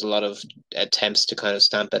Wales, there was a lot of attempts to kind of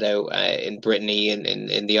stamp it out. In Brittany and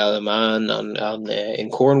in the Isle of Man, in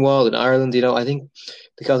Cornwall, in Ireland. I think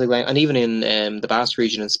the Celtic language, and even in the Basque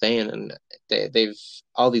region in Spain, and they've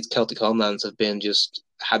all these Celtic homelands have been just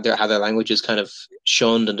had their languages kind of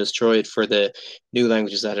shunned and destroyed for the new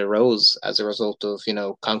languages that arose as a result of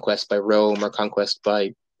conquest by Rome or conquest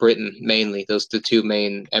by Britain, mainly those the two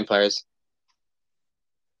main empires.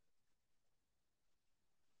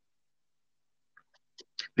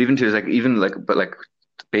 But even to like even like but like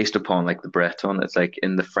based upon like the Breton, it's like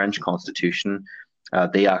in the French Constitution,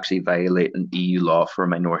 they actually violate an EU law for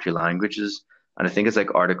minority languages. And I think it's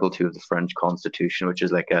like Article 2 of the French Constitution, which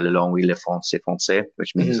is like la langue le français français,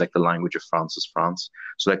 which means Mm-hmm. like the language of France is France.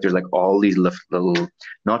 So like there's like all these little,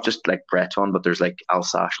 not just like Breton, but there's like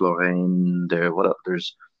Alsace, Lorraine,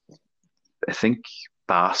 there's I think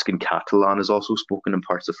Basque and Catalan is also spoken in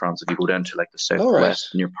parts of France. If you go down to like the All right,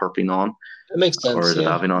 southwest near Perpignan, that makes or sense. is it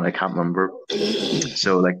Yeah. Avignon? I can't remember.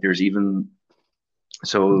 So like there's even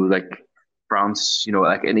so like France,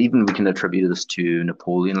 like and even we can attribute this to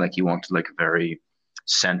Napoleon. Like he wanted like a very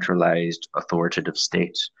centralized, authoritative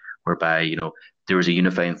state, whereby there was a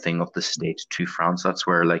unifying thing of the state to France. That's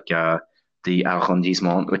where like the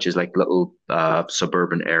arrondissement, which is like little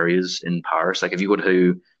suburban areas in Paris. Like if you go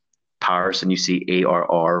to Paris and you see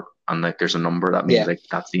ARR and like there's a number, that means Yeah. like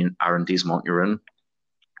that's the arrondissement you're in.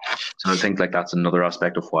 So I think like that's another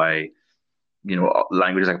aspect of why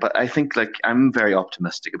languages like. But I think like I'm very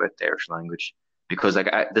optimistic about the Irish language because like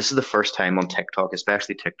this is the first time on TikTok,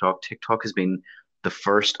 especially TikTok. TikTok has been the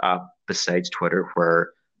first app besides Twitter where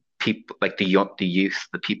people like the youth,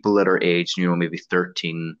 the people that are aged, maybe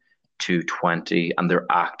 13 to 20, and they're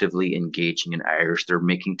actively engaging in Irish. They're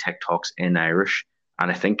making TikToks in Irish, and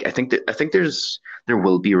I think there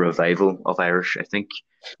will be a revival of Irish. I think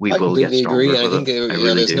we I will get completely agree, stronger and I with it. think I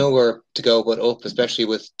really there's do. nowhere to go but up, especially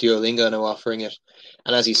with Duolingo now offering it.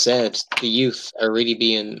 And as you said, the youth are really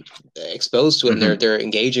being exposed to it, and they're Hmm. they're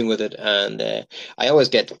engaging with it. And I always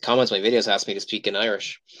get comments on my videos ask me to speak in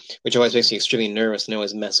Irish, which always makes me extremely nervous and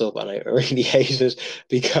always mess up. And I really hate it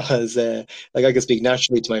because, like, I can speak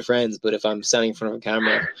naturally to my friends, but if I'm standing in front of a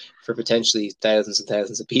camera for potentially thousands and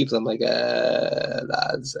thousands of people, I'm like,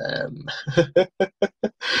 lads,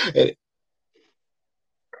 it,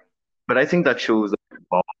 But I think that shows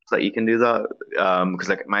that you can do that. Because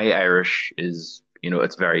like my Irish is,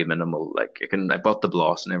 it's very minimal. Like I bought the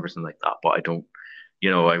bloss and everything like that, but I don't,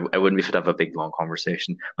 I wouldn't be fit to have a big long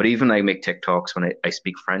conversation. But even I make TikToks when I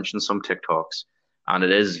speak French in some TikToks, and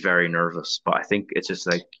it is very nervous. But I think it's just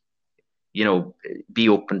like, you know, be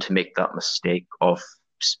open to make that mistake of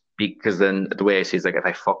speak because then the way I see it is like if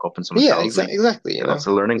I fuck up and someone yeah, tells me, exactly, that's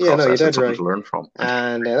a learning Yeah, no, you're process and dead something right. to learn from.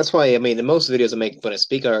 And that's why I mean, in most videos I make when I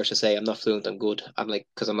speak Irish, I say I'm not fluent, I'm good. I'm like,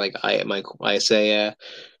 because I'm like, I say,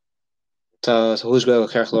 tá thuaidh go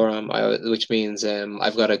ceart lóram, which means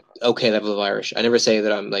I've got a okay level of Irish. I never say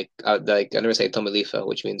that I'm like I never say Tomalifa,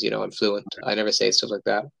 which means I'm fluent. I never say stuff like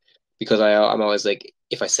that because I'm always like,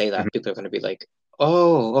 if I say that, people are going to be like,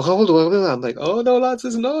 oh, hold on. I'm like, oh no, lads,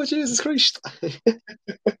 listen, oh Jesus Christ, I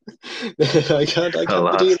Well, can't be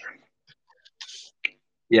doing.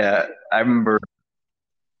 yeah, I remember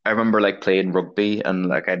like playing rugby and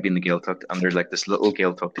like I'd been in the Gaeltacht and there's like this little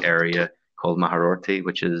Gaeltacht area called Maharorty,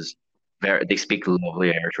 which is they speak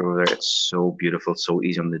lovely Irish over there. It's so beautiful, so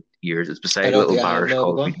easy on the ears. It's I beside a don't little think I have parish no, but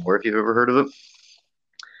called go on. Weedmore, if you've ever heard of it.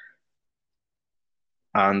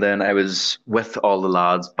 And then I was with all the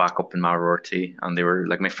lads back up in Maharorty and they were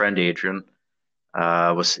like my friend Adrian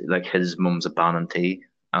was like his mum's a Banantee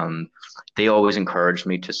and they always encouraged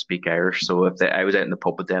me to speak Irish. So if I was out in the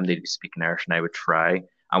pub with them, they'd be speaking Irish and I would try.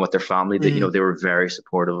 And with their family, that Mhm. they were very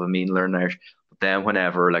supportive of me learning Irish. But then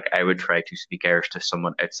whenever like I would try to speak Irish to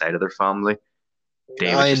someone outside of their family,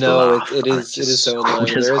 David I just to know laugh, it and it's is just so so annoying.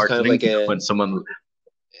 There is kind of disheartening like a when someone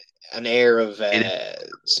an air of it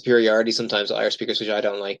is superiority sometimes with Irish speakers, which I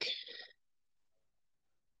don't like.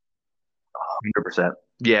 100%.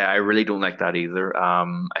 Yeah, I really don't like that either.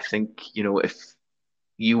 I think, if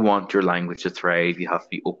you want your language to thrive, you have to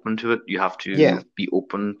be open to it. You have Yeah, to be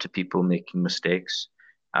open to people making mistakes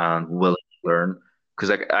and willing to learn. Because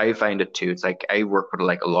like I find it too. It's like I work with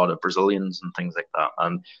like a lot of Brazilians and things like that,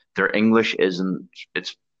 and their English isn't.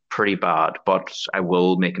 It's pretty bad, but I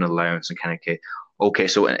will make an allowance and kind of okay.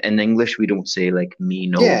 So in English we don't say like me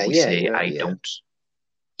no, yeah, we yeah, say you're right. I Yeah. don't,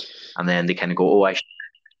 and then they kind of go, oh I.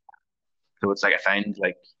 So it's like I find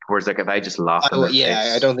like whereas like if I just laugh in their Yeah,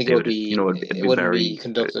 I face, don't think it they would would be. it'd It be wouldn't be very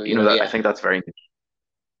conductive. that I Yeah. think that's very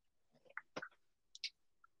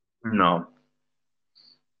no.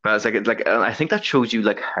 But it's like I think that shows you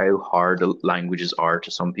like how hard the languages are to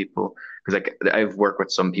some people. Because like I've worked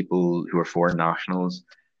with some people who are foreign nationals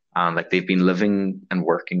and like they've been living and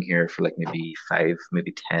working here for like maybe 5,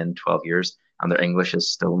 maybe 10, 12 years and their English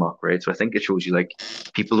is still not great. So I think it shows you like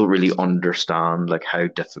people don't really understand like how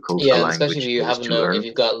difficult a Yeah, and especially if language you is have to no, if learn.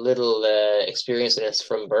 you've got little experience in it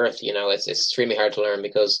from birth, it's extremely hard to learn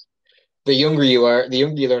because the younger you are, the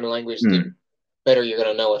younger you learn a language, the Hmm. better you're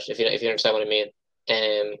gonna know it. If you understand what I mean.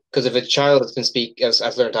 Because if a child can speak, has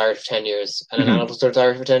learned Irish for 10 years, and an adult Mhm. has learned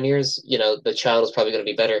Irish for 10 years, the child is probably going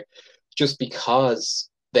to be better, just because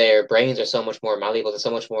their brains are so much more malleable, they're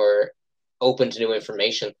so much more open to new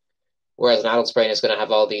information. Whereas an adult's brain is going to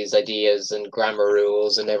have all these ideas and grammar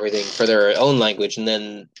rules and everything for their own language, and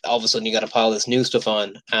then all of a sudden you got to pile this new stuff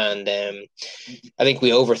on. And I think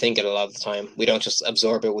we overthink it a lot of the time. We don't just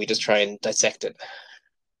absorb it; we just try and dissect it.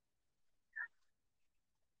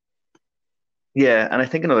 Yeah, and I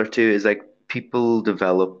think another too is like people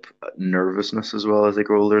develop nervousness as well as they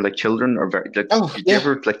grow older. Like children are very like Oh do you yeah,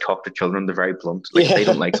 ever like talk to children? They're very blunt. Like if they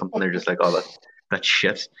don't yeah, like something, they're just like, oh that's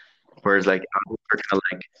shit. Whereas like adults are kind of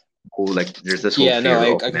like, oh like there's this whole yeah. No, fear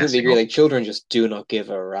I of completely messing agree. up. Like children just do not give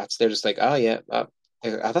a rat's. They're just like, oh yeah,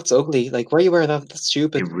 that's ugly. Like, why are you wearing that? That's They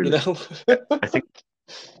stupid. You really know? I think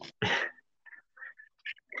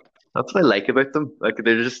that's what I like about them. Like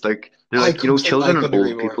they're like, I children and couldn't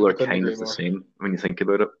agree old more. people I are couldn't kind agree of the more. same when you think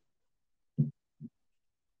about it.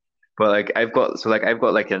 But like I've got like I've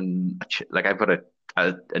got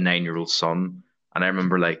a 9-year-old son, and I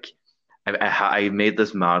remember like I made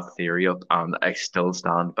this mad theory up, and I still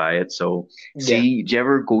stand by it. So, Yeah. see, do you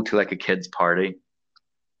ever go to like a kid's party,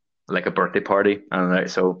 like a birthday party? And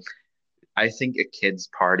so I think a kid's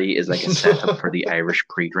party is like a setup for the Irish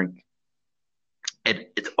pre-drink.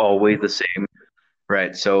 It's always the same,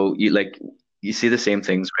 right? So you see the same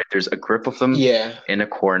things, right? There's a group of them Yeah. in a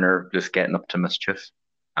corner just getting up to mischief,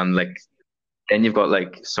 and like then you've got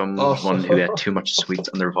like someone who had Oh. too much sweets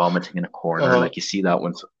and they're vomiting in a corner. Uh-huh. Like you see that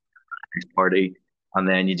when party. And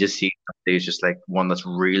then you just see there's just like one that's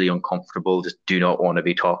really uncomfortable, just do not want to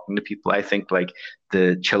be talking to people. I think like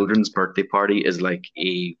the children's birthday party is like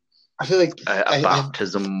I feel like a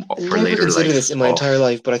baptism I for never later considered this life in my of entire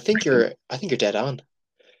life, but Christian. I think you're dead on.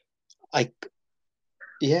 I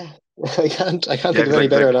Yeah. I can't Yeah, think of because any like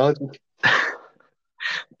better like analogy.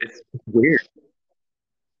 it's weird.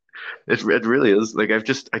 It really is. Like I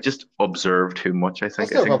just observe too much. I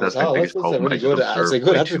think That's I no think problem that's at my all. biggest That's a problem. I really just good. It's observe a good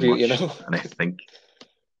way too attribute, you much, know. and I think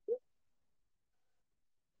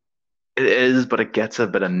it is, but it gets a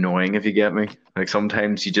bit annoying if you get me. Like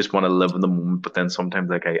sometimes you just want to live in the moment, but then sometimes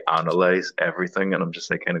like I analyze everything and I'm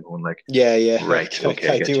just like kind of going like, Yeah, yeah. right, okay,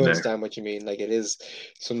 I I get do you now. understand what you mean. Like it is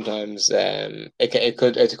sometimes it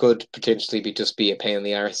could potentially be just be a pain in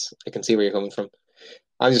the arse. I can see where you're coming from.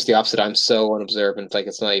 I'm just the opposite. I'm so unobservant, like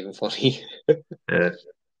it's not even funny. Yeah,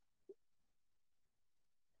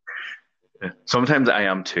 yeah. Sometimes I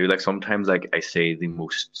am too. Like sometimes like I say the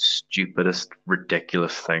most stupidest,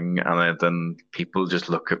 ridiculous thing, and then people just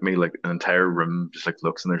look at me like an entire room just like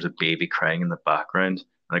looks and there's a baby crying in the background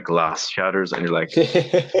and a glass shatters and you're like,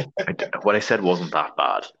 what I said wasn't that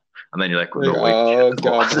bad. And then you're like, Like, no, wait, shit, oh it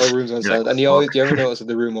God, the whole was. room's on You're like, silent. And fuck. you ever notice that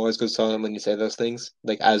the room always goes silent when you say those things?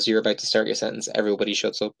 Like as you're about to start your sentence, everybody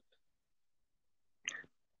shuts up.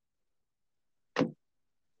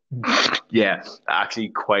 Yeah, actually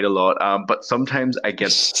quite a lot. But sometimes I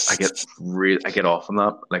get off on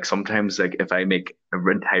that. Like sometimes like if I make an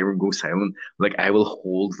entire room go silent, like I will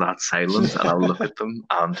hold that silence and I'll look at them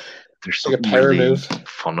and there's Like a something power really move.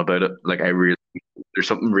 fun about it. Like there's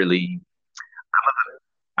something really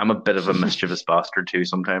I'm a bit of a mischievous bastard too.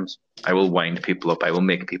 Sometimes I will wind people up. I will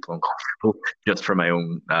make people uncomfortable just for my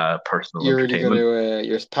own personal You're really entertainment. gonna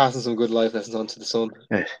you're passing some good life lessons on to the son.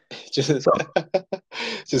 Eh, Just So,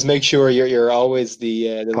 just make sure you're always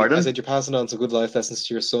I pardon? said you're passing on some good life lessons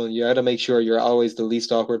to your son. You got to make sure you're always the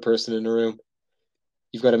least awkward person in the room.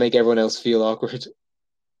 You've got to make everyone else feel awkward.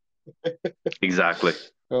 Exactly,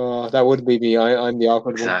 Oh, that would be me. I'm the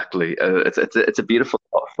awkward one. exactly. It's a beautiful,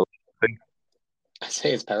 thoughtful thing. I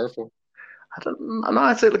say it's powerful. I don't know.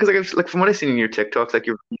 I'd say because like from what I've seen in your TikToks, like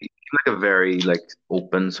you're like a very like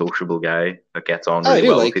open, sociable guy that gets on I really do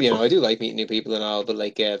well with like, people. I do like meeting new people and all, but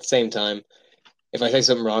like at the same time, if I say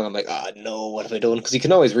something wrong, I'm like, ah, no, what have I done? Because you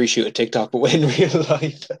can always reshoot a TikTok, but when in real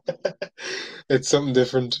life, it's something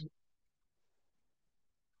different.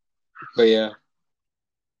 But yeah,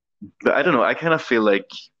 But I don't know. I kind of feel like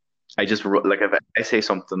like if I say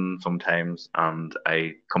something sometimes and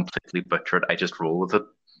I completely butcher it, I just roll with it.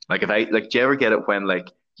 Like if I like, do you ever get it when like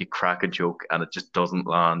you crack a joke and it just doesn't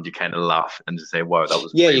land? You kind of laugh and just say, "Wow, that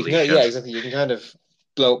was yeah, really yeah, shit." exactly. You can kind of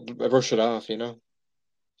brush it off, you know.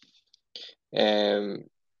 Um,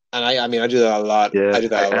 and I mean, I do that a lot. Yeah, I do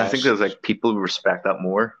that a and I lot. think there's like people respect that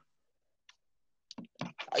more.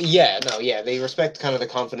 Yeah, no, yeah, they respect kind of the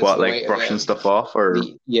confidence What, and the like way, brushing stuff off, or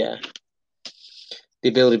yeah, the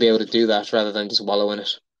ability to be able to do that rather than just wallow in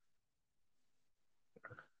it.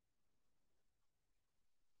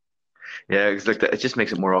 yeah, it's like that. It just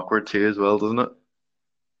makes it more awkward too, as well, doesn't it?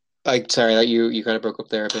 Like, sorry, that you kind of broke up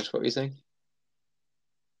there a bit. What were you saying?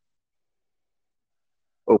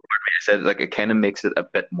 Oh, pardon me, I said like it kind of makes it a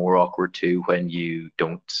bit more awkward too when you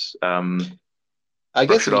don't I brush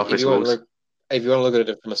guess it off, I if you want to suppose. look if you want to look at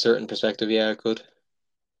it from a certain perspective, yeah, I could.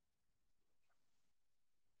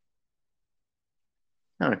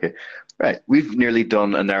 Okay. Right. We've nearly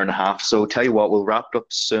done an hour and a half. So tell you what, we'll wrap it up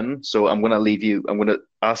soon. So I'm gonna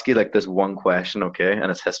ask you like this one question, okay?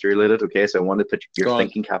 And it's history related, okay? So I want to put your Go on.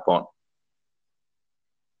 thinking cap on.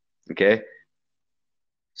 Okay.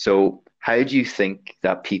 So how do you think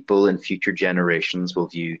that people in future generations will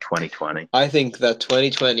view 2020? I think that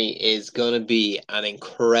 2020 is going to be an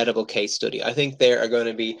incredible case study. I think there are going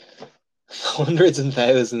to be hundreds of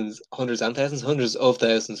thousands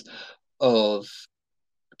of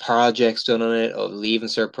projects done on it, of Leave and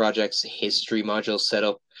Cert projects, history modules set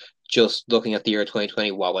up, just looking at the year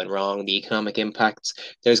 2020, what went wrong, the economic impacts.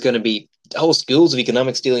 There's going to be whole schools of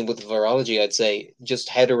economics dealing with virology, I'd say, just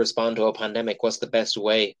how to respond to a pandemic, what's the best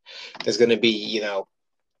way. There's going to be,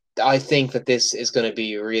 I think that this is going to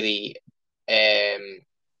be really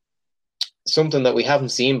something that we haven't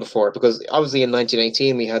seen before because obviously in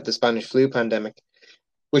 1918 we had the Spanish flu pandemic,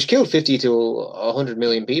 which killed 50 to 100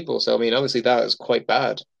 million people. So, I mean, obviously that is quite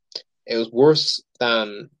bad. It was worse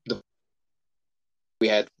than we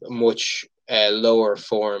had a much lower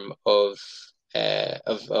form of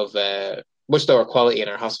much lower quality in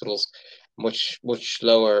our hospitals, much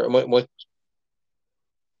lower.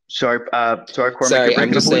 Sorry, Cormac, you're Sorry, I'm breaking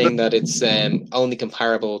up just a wee bit. saying that it's only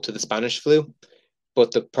comparable to the Spanish flu.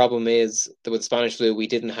 But the problem is that with Spanish flu, we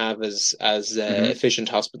didn't have as Hmm. efficient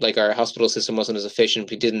hospital, like our hospital system wasn't as efficient.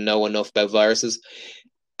 We didn't know enough about viruses,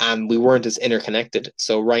 and we weren't as interconnected.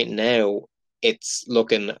 So right now, it's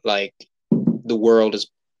looking like the world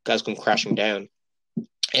has come crashing down.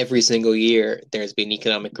 Every single year, there's been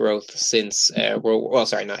economic growth since well,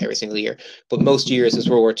 sorry, not every single year, but most years since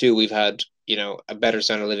World War II, we've had a better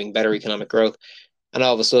standard of living, better economic growth, and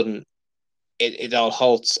all of a sudden it all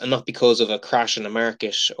halts, and not because of a crash in the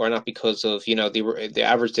market or not because of the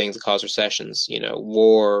average things that cause recessions,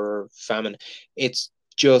 war, famine. It's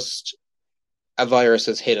just a virus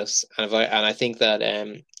has hit us, and I think that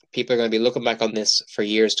people are going to be looking back on this for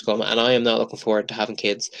years to come, and I am not looking forward to having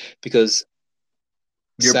kids because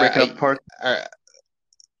You're breaking up part. uh,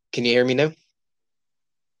 can you hear me now?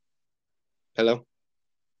 Hello.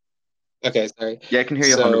 Okay, sorry. Yeah, I can hear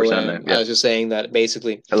you So 100% now. I Yeah. was just saying that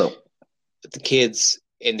basically Hello. the kids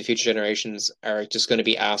in the future generations are just going to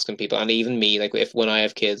be asking people, and even me, like if when I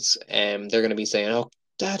have kids, they're going to be saying, "Oh,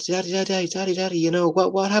 daddy, daddy, daddy, daddy, daddy,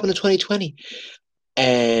 what happened in 2020?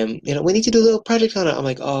 We need to do a little project on it." I'm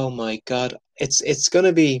like, "Oh my God, it's going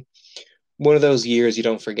to be one of those years you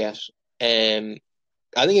don't forget." Um,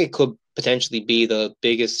 I think it could potentially be the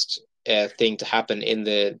biggest thing to happen in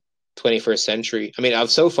the 21st century. I mean,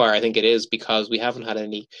 so far, I think it is because we haven't had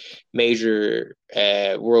any major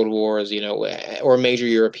world wars, or major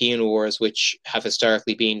European wars, which have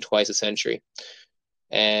historically been twice a century.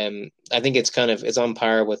 I think it's on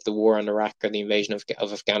par with the war on Iraq or the invasion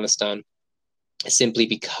of Afghanistan, simply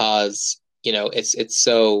because it's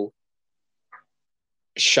so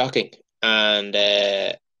shocking and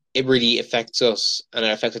it really affects us and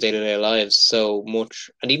it affects our day-to-day lives so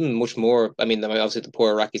much, and even much more. I mean, obviously the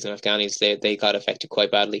poor Iraqis and Afghanis, they got affected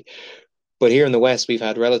quite badly. But here in the West, we've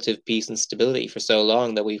had relative peace and stability for so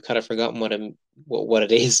long that we've kind of forgotten what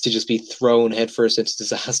it is to just be thrown headfirst into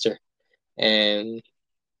disaster. And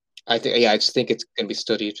I just think it's going to be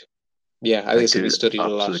studied. Yeah, I think Like, it's going to be dude, studied a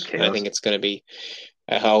lot. absolute And I chaos. think it's going to be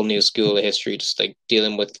a whole new school of history, just like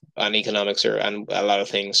dealing with on economics and a lot of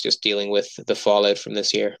things, just dealing with the fallout from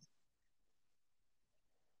this year.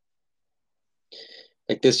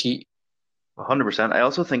 Like this year. 100%. I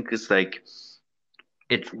also think it's like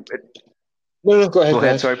it. No, no, go ahead, Go go ahead.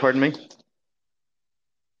 ahead. Sorry, pardon me.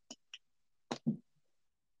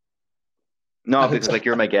 No, I'm because sorry. like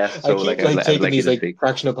you're my guest, I so like keep like I'd taking like you these to like speak,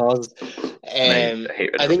 fractional pauses. and I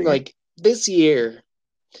hate I think interrupting you. like this year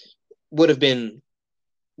would have been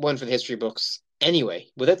one for the history books anyway,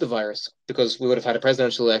 without the virus, because we would have had a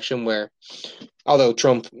presidential election where, although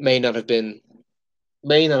Trump may not have been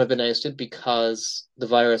ousted because the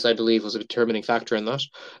virus, I believe, was a determining factor in that.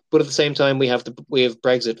 But at the same time, we have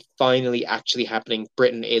Brexit finally actually happening.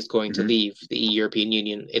 Britain is going to Hmm. leave the European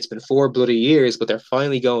Union. It's been 4 bloody years, but they're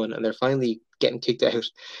finally going and they're finally getting kicked out.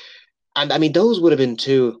 And I mean, those would have been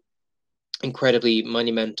two incredibly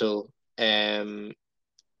monumental, um,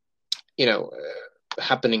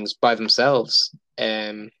 happenings by themselves.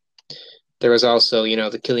 There was also,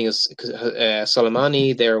 the killing of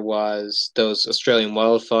Soleimani. There was those Australian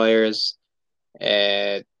wildfires.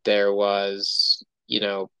 There was,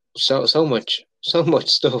 so much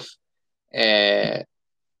stuff. Uh,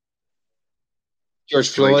 George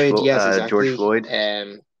Floyd, yes, George exactly. Floyd.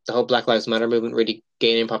 The whole Black Lives Matter movement really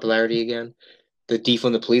gaining popularity again. The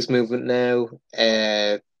defund the police movement now.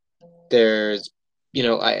 There's,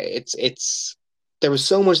 it's there was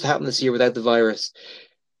so much that happened this year without the virus,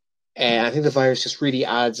 and I think the virus just really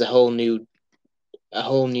adds a whole new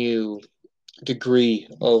degree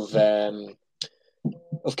of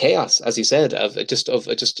chaos, as you said, of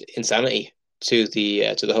just insanity to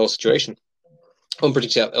the whole situation,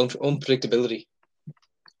 unpredictability.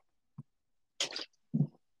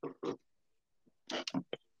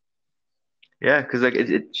 Yeah, because like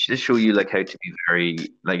it just show you like how to be very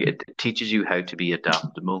like it teaches you how to be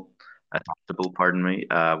adaptable, pardon me,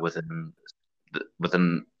 within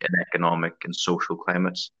an economic and social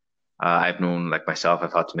climates. I've known like myself,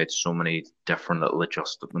 I've had to make so many different little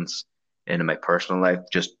adjustments in my personal life,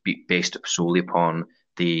 just based solely upon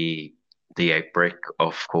the the outbreak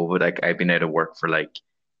of COVID. Like I've been out of work for like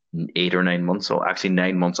 8 or 9 months, so actually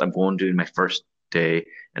 9 months. I'm going doing my first day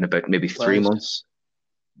in about maybe three Right. months,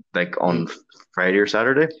 like Mm. on Friday or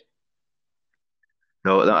Saturday.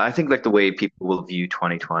 No, I think like the way people will view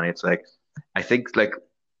 2020, it's like I think like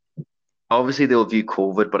obviously they'll view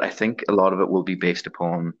COVID, but I think a lot of it will be based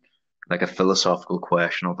upon like a philosophical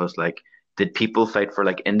question of us like, did people fight for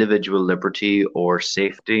like individual liberty or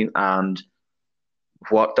safety, and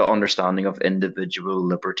what the understanding of individual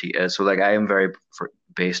liberty is. So like I am very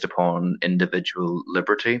based upon individual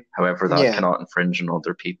liberty. However, that Yeah. cannot infringe on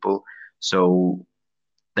other people. So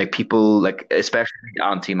like people like especially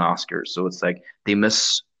anti-maskers. So it's like they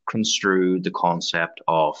misconstrue the concept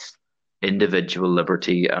of individual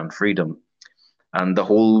liberty and freedom. And the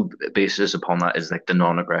whole basis upon that is like the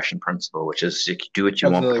non-aggression principle, which is you do what you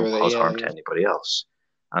I'm want, but familiar don't with it. cause Yeah, harm to yeah. anybody else.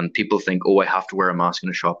 And people think, oh, I have to wear a mask in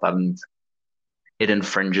a shop. That it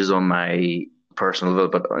infringes on my personal will,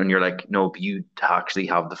 but and you're like, no, but you actually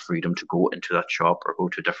have the freedom to go into that shop or go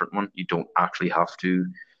to a different one. You don't actually have to.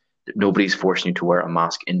 Nobody's forcing you to wear a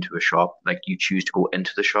mask into a shop. Like you choose to go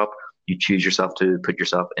into the shop. You choose yourself to put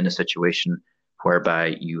yourself in a situation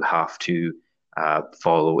whereby you have to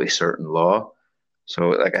follow a certain law. So,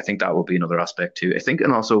 like, I think that will be another aspect too. I think,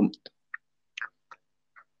 and also,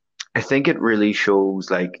 I think it really shows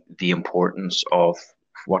like the importance of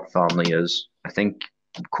what family is. I think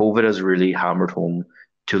COVID has really hammered home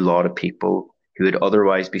to a lot of people who would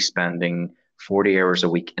otherwise be spending 40 hours a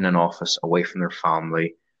week in an office away from their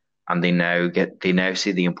family, and they now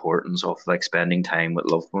see the importance of like spending time with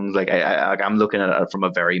loved ones. Like I'm looking at it from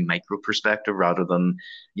a very micro perspective rather than,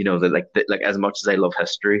 like as much as I love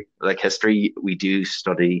history, like history, we do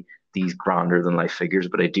study these grander than life figures,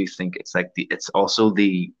 but I do think it's like it's also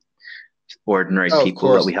the ordinary Oh, of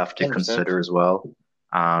people that we course, have to 100%. consider as well.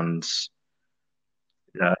 And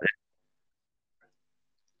uh,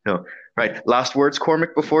 no, right. Last words,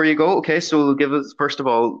 Cormac, before you go. Okay, so give us first of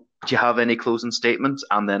all, do you have any closing statements?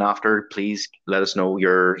 And then after, please let us know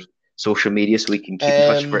your social media so we can keep in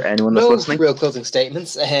touch for anyone that's No listening. real closing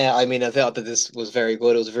statements. I mean, I thought that this was very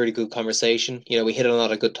good. It was a very good conversation. We hit on a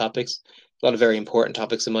lot of good topics, a lot of very important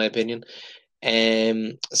topics, in my opinion.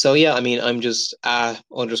 So yeah, I mean, I'm just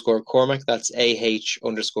underscore Cormac. That's AH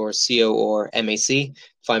underscore CORMAC.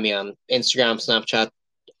 Find me on Instagram, Snapchat,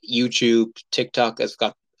 YouTube, TikTok.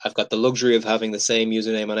 I've got the luxury of having the same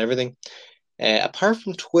username on everything. Apart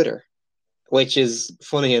from Twitter, which is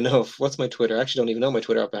funny enough. What's my Twitter? I actually don't even know my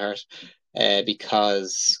Twitter off by heart,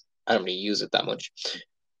 because I don't really use it that much.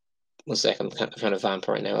 One sec, I'm trying to vamp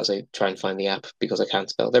right now as I try and find the app because I can't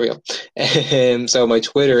spell. There we go. So my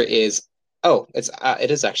Twitter is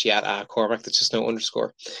it is actually at Cormac. That's just no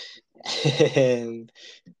underscore. So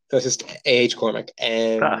it's just Cormac.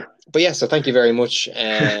 But yeah, so thank you very much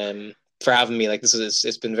for having me. Like,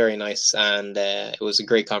 it's been very nice, and it was a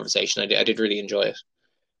great conversation. I did really enjoy it.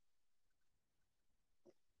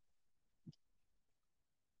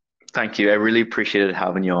 Thank you. I really appreciated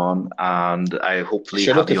having you on, and I hopefully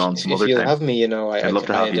Sure, have look, you on some if other you'll time. have me, I'd love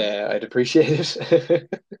to have you. I'd appreciate it.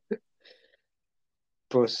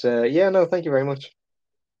 But yeah, no, thank you very much.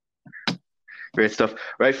 Great stuff.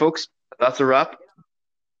 Right, folks, that's a wrap.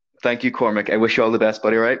 Thank you, Cormac. I wish you all the best,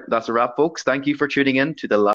 buddy. Right, that's a wrap, folks. Thank you for tuning in to the